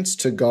experience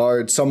to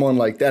guard someone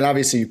like that? And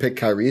obviously you pick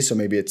Kyrie, so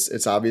maybe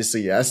it's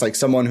obviously yes, like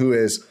someone who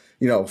is,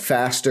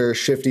 faster,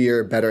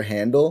 shiftier, better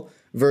handle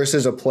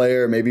versus a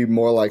player maybe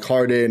more like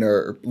Harden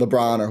or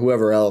LeBron or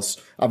whoever else.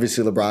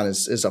 Obviously LeBron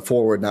is a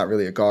forward, not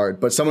really a guard,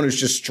 but someone who's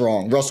just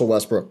strong. Russell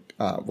Westbrook,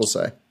 we'll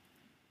say.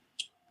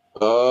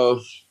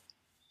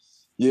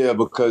 Yeah,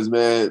 because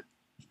man,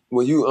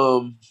 when you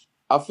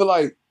I feel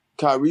like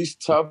Kyrie's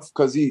tough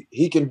because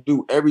he can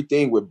do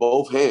everything with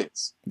both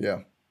hands.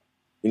 Yeah.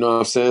 You know what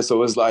I'm saying?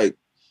 So it's like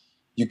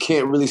you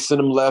can't really send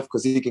him left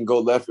because he can go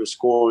left and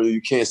score on you.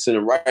 You can't send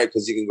him right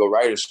because he can go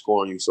right and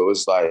score on you. So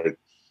it's like,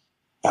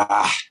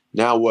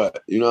 now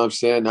what? You know what I'm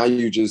saying? Now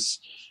you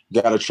just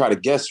got to try to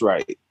guess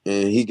right.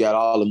 And he got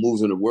all the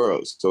moves in the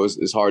world. So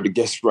it's hard to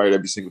guess right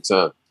every single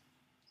time.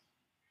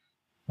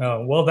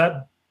 Oh, well,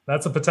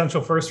 that's a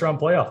potential first round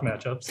playoff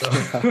matchup. So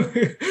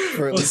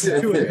For at least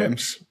 2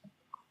 games.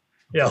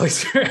 Yeah, at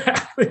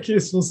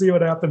least we'll see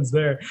what happens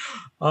there.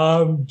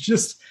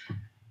 Just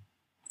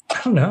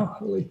I don't know,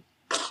 really.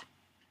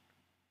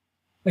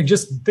 Like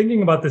just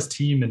thinking about this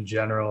team in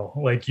general,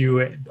 like you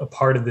a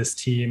part of this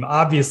team.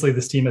 Obviously,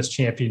 this team has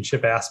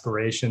championship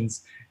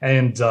aspirations,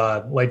 and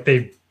like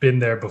they've been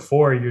there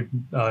before. You're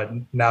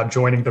now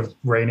joining the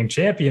reigning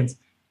champions.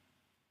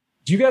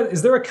 Do you guys?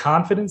 Is there a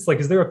confidence? Like,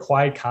 is there a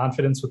quiet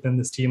confidence within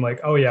this team? Like,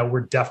 oh yeah,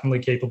 we're definitely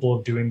capable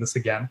of doing this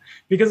again.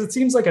 Because it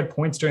seems like at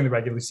points during the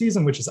regular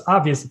season, which is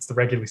obvious, it's the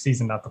regular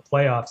season, not the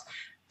playoffs.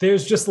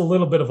 There's just a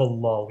little bit of a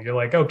lull. You're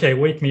like, okay,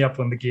 wake me up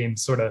when the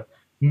games sort of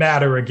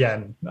matter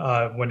again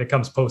when it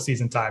comes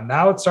postseason time.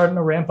 Now it's starting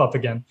to ramp up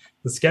again.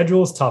 The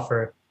schedule is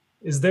tougher.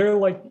 Is there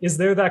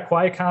that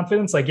quiet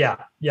confidence? Like, yeah,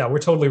 we're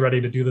totally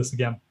ready to do this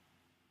again.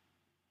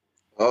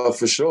 Oh,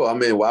 for sure. I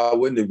mean, why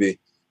wouldn't it be?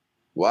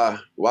 Why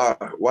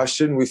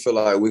shouldn't we feel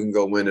like we can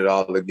go win it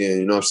all again?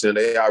 You know what I'm saying?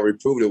 They already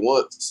proved it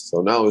once.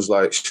 So now it's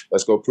like,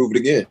 let's go prove it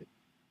again.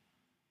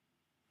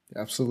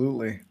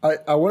 Absolutely.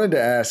 I wanted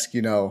to ask,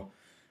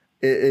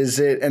 is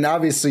it, and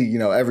obviously,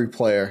 every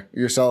player,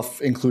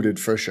 yourself included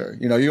for sure,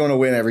 you want to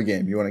win every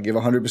game. You want to give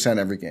 100%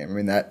 every game. I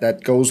mean,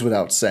 that goes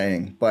without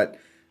saying. But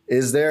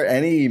is there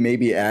any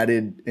maybe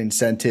added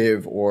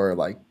incentive or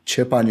like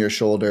chip on your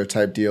shoulder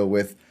type deal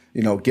with,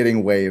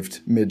 getting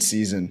waived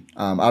mid-season?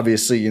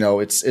 Obviously,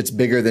 it's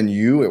bigger than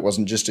you. It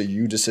wasn't just a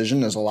you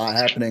decision. There's a lot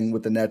happening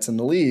with the Nets in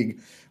the league.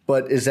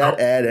 But does that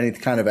add any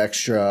kind of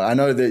extra? I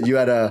know that you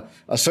had a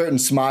certain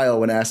smile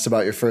when asked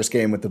about your first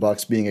game with the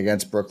Bucks being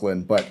against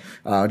Brooklyn, but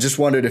just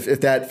wondered if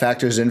that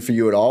factors in for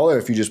you at all, or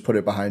if you just put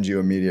it behind you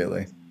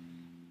immediately.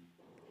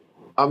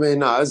 I mean,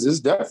 no, it's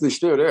definitely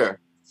still there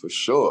for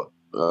sure.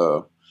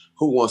 Who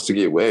wants to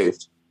get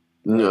waived?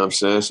 You know what I'm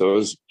saying? So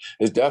it's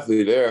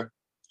definitely there.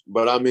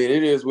 But I mean,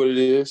 it is what it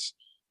is.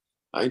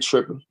 I ain't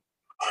tripping.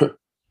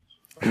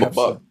 I'm a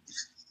Buck.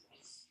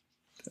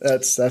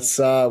 That's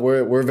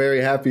we're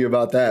very happy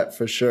about that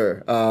for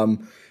sure.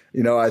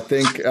 I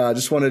think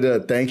just wanted to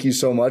thank you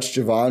so much,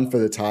 Jahvon, for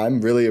the time.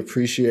 Really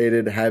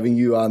appreciated having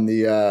you on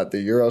the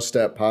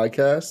Eurostep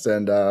podcast.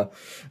 And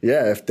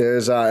if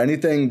there's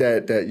anything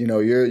that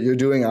you're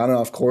doing on and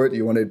off court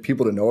you wanted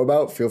people to know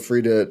about, feel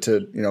free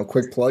to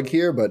quick plug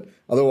here. But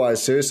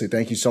otherwise, seriously,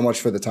 thank you so much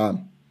for the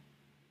time.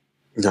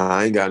 Nah,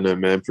 I ain't got nothing,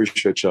 man.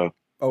 Appreciate y'all.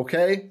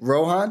 Okay,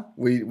 Rohan,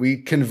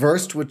 we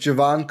conversed with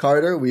Jahvon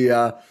Carter. We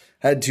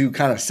had to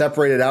kind of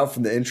separate it out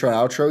from the intro and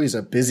outro. He's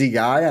a busy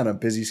guy on a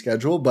busy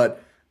schedule,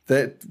 but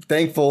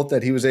thankful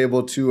that he was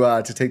able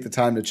to take the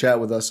time to chat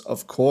with us.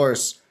 Of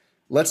course,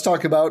 let's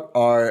talk about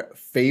our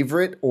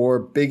favorite or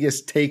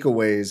biggest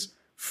takeaways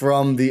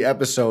from the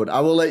episode.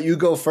 I will let you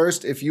go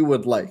first if you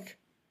would like.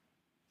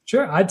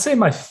 Sure. I'd say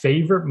my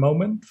favorite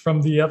moment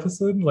from the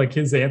episode, like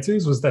his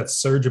answers, was that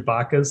Serge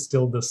Ibaka is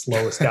still the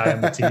slowest guy on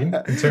the team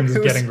in terms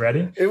of getting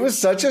ready. It was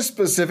such a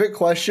specific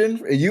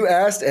question. You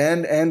asked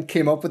and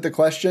came up with the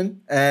question.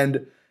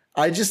 And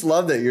I just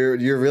love that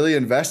you're really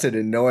invested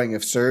in knowing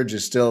if Serge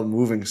is still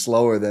moving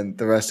slower than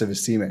the rest of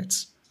his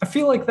teammates. I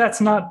feel like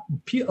that's not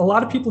a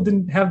lot of people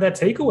didn't have that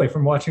takeaway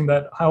from watching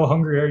that How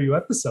Hungry Are You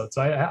episode.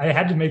 So I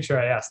had to make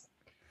sure I asked.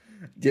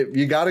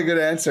 You got a good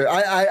answer.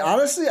 I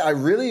honestly, I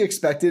really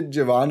expected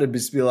Jahvon to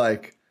just be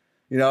like,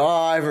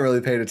 I haven't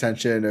really paid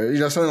attention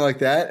or, something like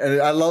that.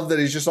 And I love that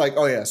he's just like,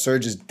 oh yeah,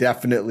 Serge is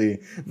definitely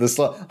the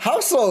slow.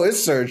 How slow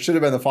is Serge? Should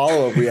have been the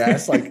follow-up we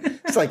asked. Like,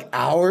 it's like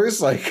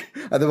hours. Like,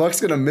 are the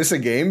Bucks going to miss a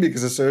game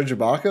because of Serge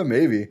Ibaka?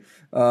 Maybe.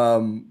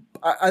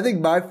 I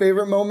think my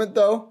favorite moment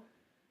though,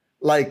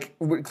 like,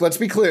 let's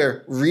be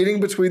clear, reading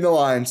between the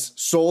lines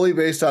solely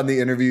based on the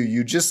interview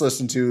you just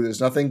listened to.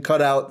 There's nothing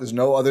cut out. There's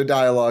no other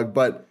dialogue,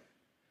 but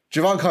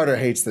Jahvon Carter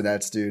hates the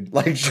Nets, dude.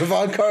 Like,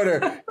 Jahvon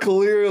Carter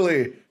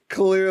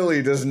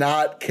clearly does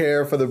not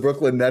care for the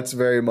Brooklyn Nets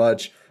very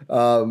much,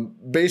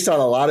 based on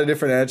a lot of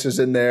different answers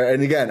in there.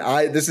 And again,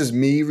 this is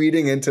me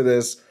reading into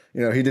this.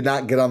 He did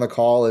not get on the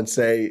call and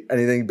say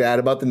anything bad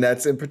about the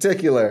Nets in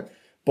particular.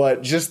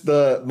 But just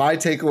my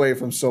takeaway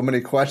from so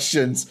many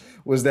questions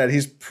was that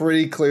he's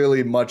pretty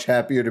clearly much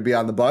happier to be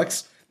on the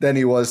Bucks than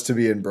he was to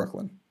be in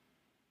Brooklyn.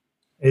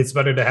 It's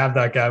better to have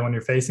that guy when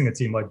you're facing a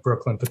team like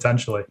Brooklyn,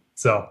 potentially.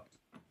 So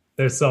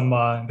there's some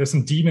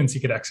demons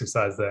you could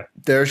exercise there.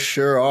 There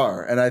sure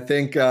are. And I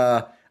think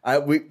I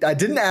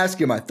didn't ask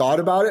him. I thought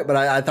about it, but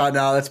I thought,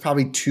 no, that's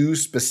probably too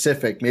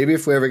specific. Maybe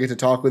if we ever get to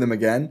talk with him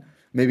again,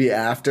 maybe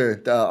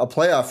after a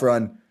playoff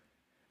run,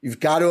 you've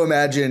got to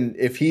imagine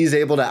if he's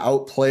able to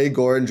outplay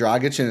Goran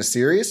Dragic in a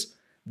series,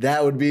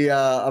 that would be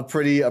a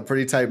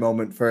pretty tight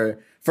moment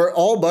for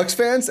all Bucks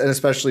fans and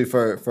especially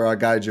for our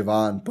guy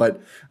Jahvon.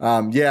 But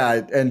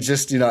and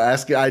just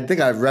ask. I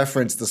think I've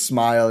referenced the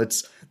smile.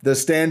 It's the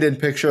stand-in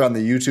picture on the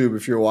YouTube,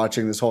 if you're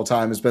watching this whole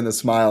time, has been the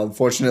smile.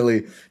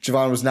 Unfortunately,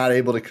 Jahvon was not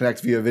able to connect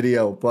via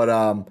video.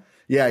 But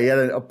he had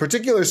a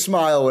particular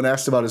smile when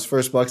asked about his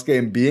first Bucks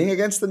game being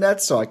against the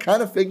Nets. So I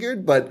kind of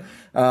figured, but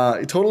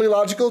totally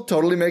logical,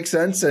 totally makes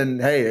sense.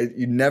 And hey,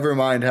 you never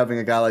mind having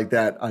a guy like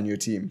that on your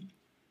team.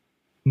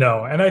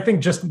 No, and I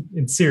think just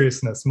in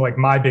seriousness, like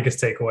my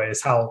biggest takeaway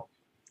is how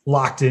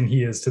locked in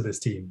he is to this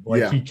team.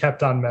 Like he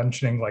kept on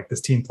mentioning like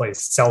this team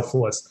plays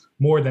selfless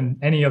more than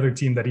any other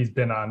team that he's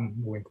been on.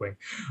 Wink, wink.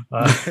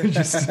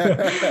 Just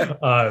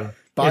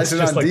buys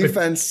it on like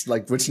defense,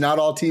 which not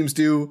all teams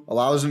do.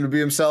 Allows him to be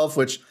himself,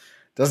 which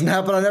doesn't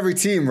happen on every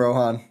team,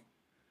 Rohan.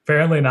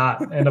 Apparently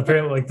not. And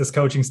apparently like this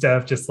coaching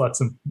staff just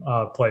lets him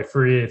play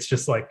free. It's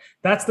just like,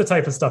 that's the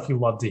type of stuff you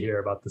love to hear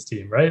about this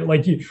team, right?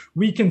 Like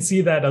we can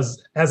see that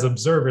as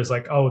observers,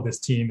 like, oh, this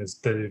team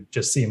they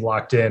just seem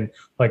locked in.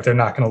 Like they're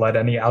not going to let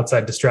any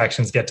outside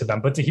distractions get to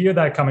them. But to hear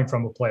that coming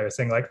from a player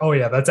saying like, oh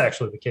yeah, that's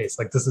actually the case.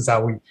 Like this is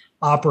how we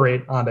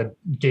operate on a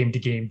game to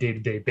game, day to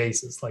day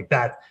basis. Like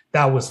that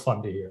was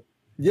fun to hear.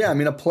 Yeah. I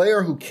mean, a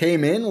player who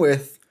came in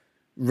with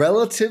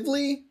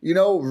relatively,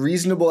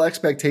 reasonable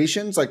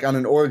expectations, like on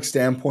an org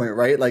standpoint,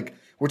 right? Like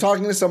we're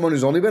talking to someone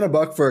who's only been a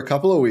Buck for a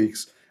couple of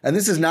weeks. And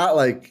this is not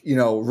like,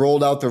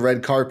 rolled out the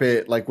red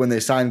carpet like when they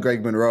signed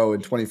Greg Monroe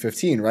in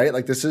 2015, right?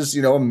 Like this is,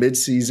 a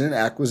mid-season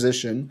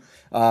acquisition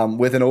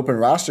with an open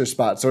roster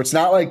spot. So it's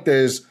not like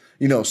there's,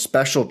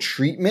 special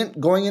treatment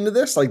going into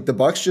this. Like the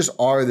Bucks just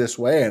are this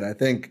way. And I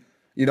think,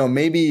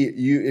 maybe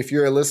if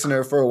you're a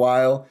listener for a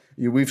while,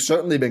 we've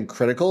certainly been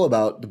critical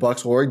about the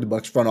Bucks org, the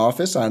Bucks front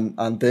office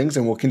on things,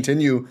 and we'll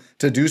continue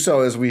to do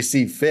so as we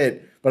see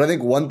fit. But I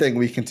think one thing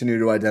we continue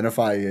to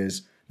identify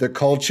is the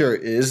culture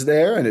is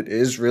there and it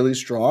is really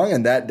strong.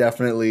 And that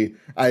definitely,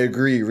 I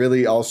agree,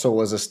 really also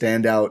was a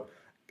standout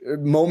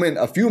moment.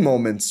 A few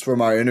moments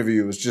from our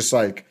interview was just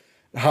like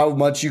how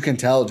much you can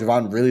tell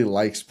Javon really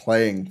likes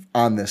playing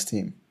on this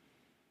team.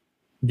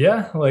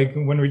 Yeah, like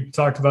when we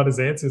talked about his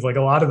answers, like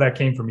a lot of that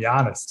came from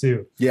Giannis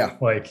too. Yeah.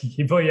 Like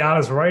he put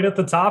Giannis right at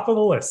the top of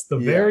the list,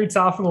 very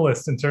top of the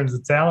list in terms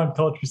of talent,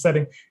 culture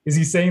setting. Is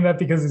he saying that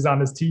because he's on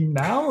his team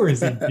now, or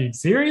is he being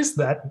serious?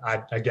 That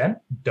I, again,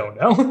 don't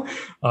know.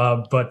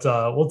 But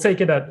we'll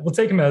take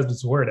him as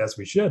his word, as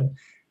we should,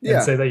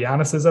 and say that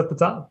Giannis is at the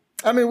top.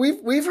 I mean,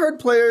 we've heard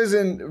players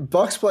and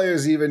Bucks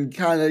players even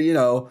kind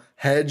of,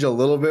 hedge a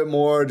little bit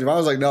more. Javon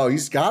was like, no,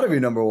 he's got to be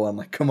number one.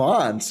 Like, come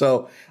on.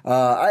 So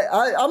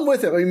I'm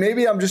with it. I mean,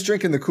 maybe I'm just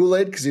drinking the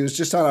Kool-Aid because he was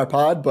just on our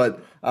pod,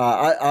 but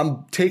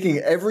I'm taking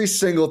every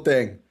single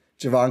thing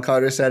Javon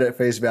Carter said at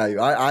face value.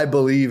 I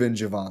believe in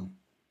Javon.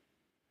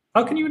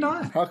 How can you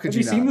not? How could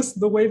Have you seen this?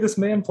 The way this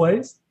man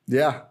plays?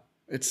 Yeah,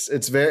 it's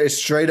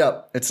straight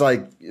up. It's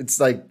like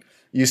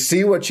you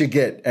see what you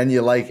get and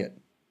you like it.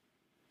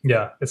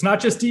 Yeah, it's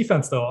not just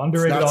defense though.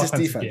 Underrated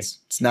offensive game.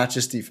 It's not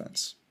just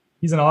defense.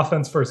 He's an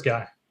offense first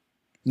guy.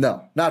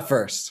 No, not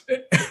first.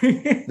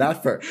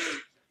 Not first.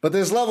 But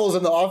there's levels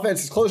in the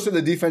offense. It's closer to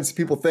the defense than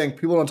people think.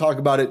 People don't talk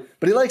about it,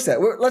 but he likes that.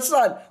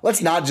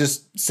 Let's not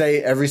just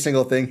say every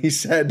single thing he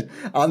said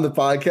on the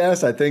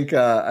podcast.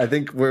 I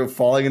think we're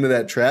falling into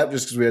that trap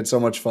just because we had so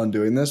much fun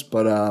doing this.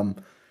 But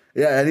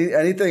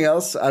anything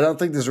else? I don't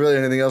think there's really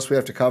anything else we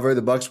have to cover.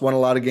 The Bucks won a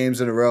lot of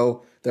games in a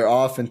row. They're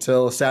off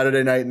until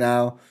Saturday night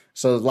now.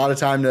 So a lot of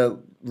time to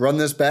run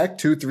this back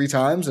 2-3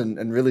 times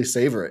and really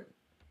savor it.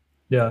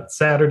 Yeah,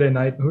 Saturday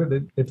night. Who are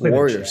they play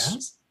Warriors. The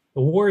Jazz?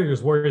 The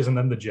Warriors, and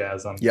then the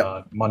Jazz on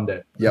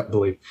Monday, I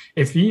believe.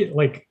 If he,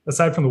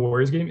 aside from the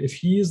Warriors game, if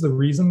he is the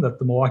reason that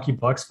the Milwaukee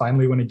Bucks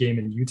finally win a game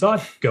in Utah,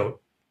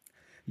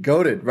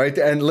 Goated, right?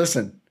 And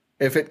listen,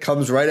 if it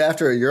comes right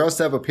after a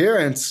Eurostep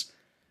appearance,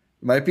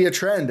 it might be a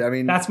trend. I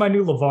mean, that's my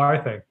new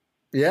LeVar thing.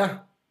 Yeah.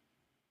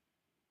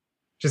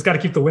 Just got to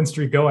keep the win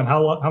streak going.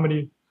 How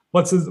many...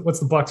 What's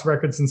the Bucks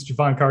record since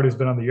Javon Carter's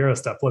been on the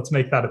Eurostep? Let's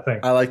make that a thing.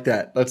 I like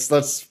that.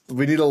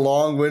 We need a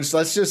long win. So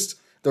let's just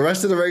the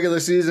rest of the regular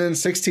season,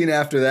 16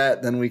 after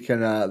that, then we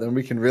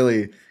can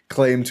really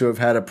claim to have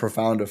had a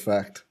profound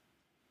effect.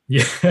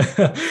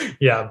 Yeah.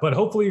 Yeah. But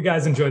hopefully you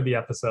guys enjoyed the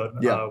episode.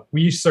 Yeah.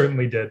 We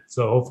certainly did.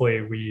 So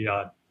hopefully we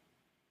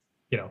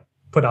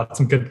put out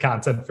some good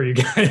content for you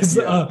guys.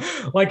 Yeah.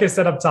 Like I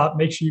said up top,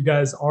 make sure you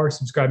guys are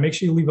subscribed. Make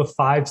sure you leave a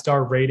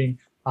 5-star rating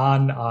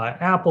on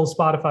Apple,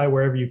 Spotify,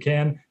 wherever you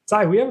can.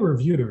 Ty, we have a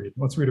review to read.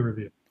 Let's read a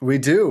review. We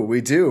do.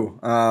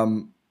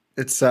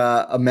 It's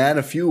a man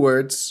of few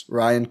words,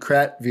 Ryan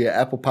Kratt via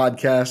Apple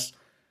Podcasts.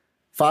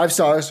 5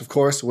 stars, of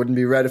course, wouldn't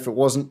be read if it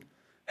wasn't.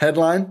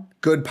 Headline,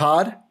 good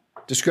pod.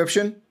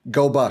 Description,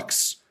 go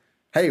Bucks.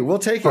 Hey, we'll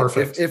take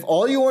Perfect. it. If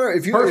all you want to,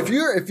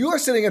 if you are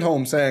sitting at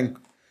home saying,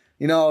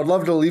 I'd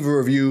love to leave a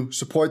review,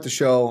 support the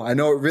show. I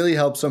know it really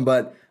helps them,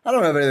 but I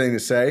don't have anything to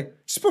say.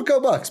 Just put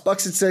go Bucks.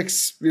 Bucks at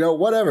 6,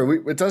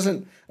 whatever. It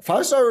doesn't. A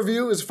 5-star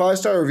review is a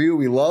 5-star review.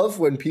 We love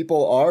when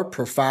people are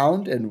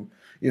profound and,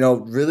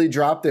 really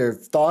drop their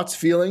thoughts,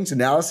 feelings,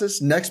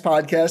 analysis. Next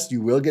podcast,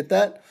 you will get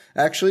that.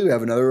 Actually, we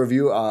have another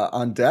review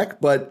on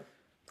deck, but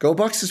go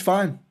Bucks is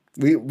fine.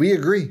 We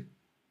agree.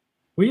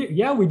 We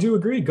do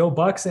agree. Go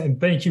Bucks.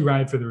 And thank you,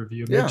 Ryan, for the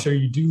review. Make sure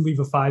you do leave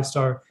a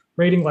 5-star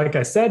rating, like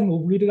I said, and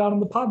we'll read it out on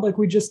the pod like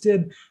we just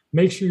did.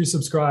 Make sure you're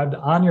subscribed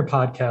on your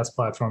podcast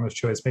platform of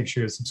choice. Make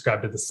sure you're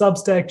subscribed to the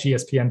Substack,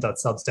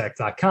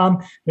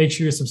 gspn.substack.com. Make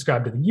sure you're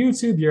subscribed to the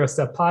YouTube,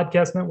 Eurostep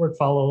Podcast Network.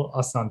 Follow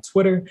us on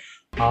Twitter.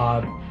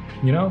 Pod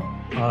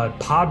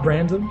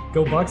Random,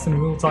 go Bucks, and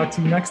we'll talk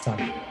to you next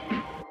time.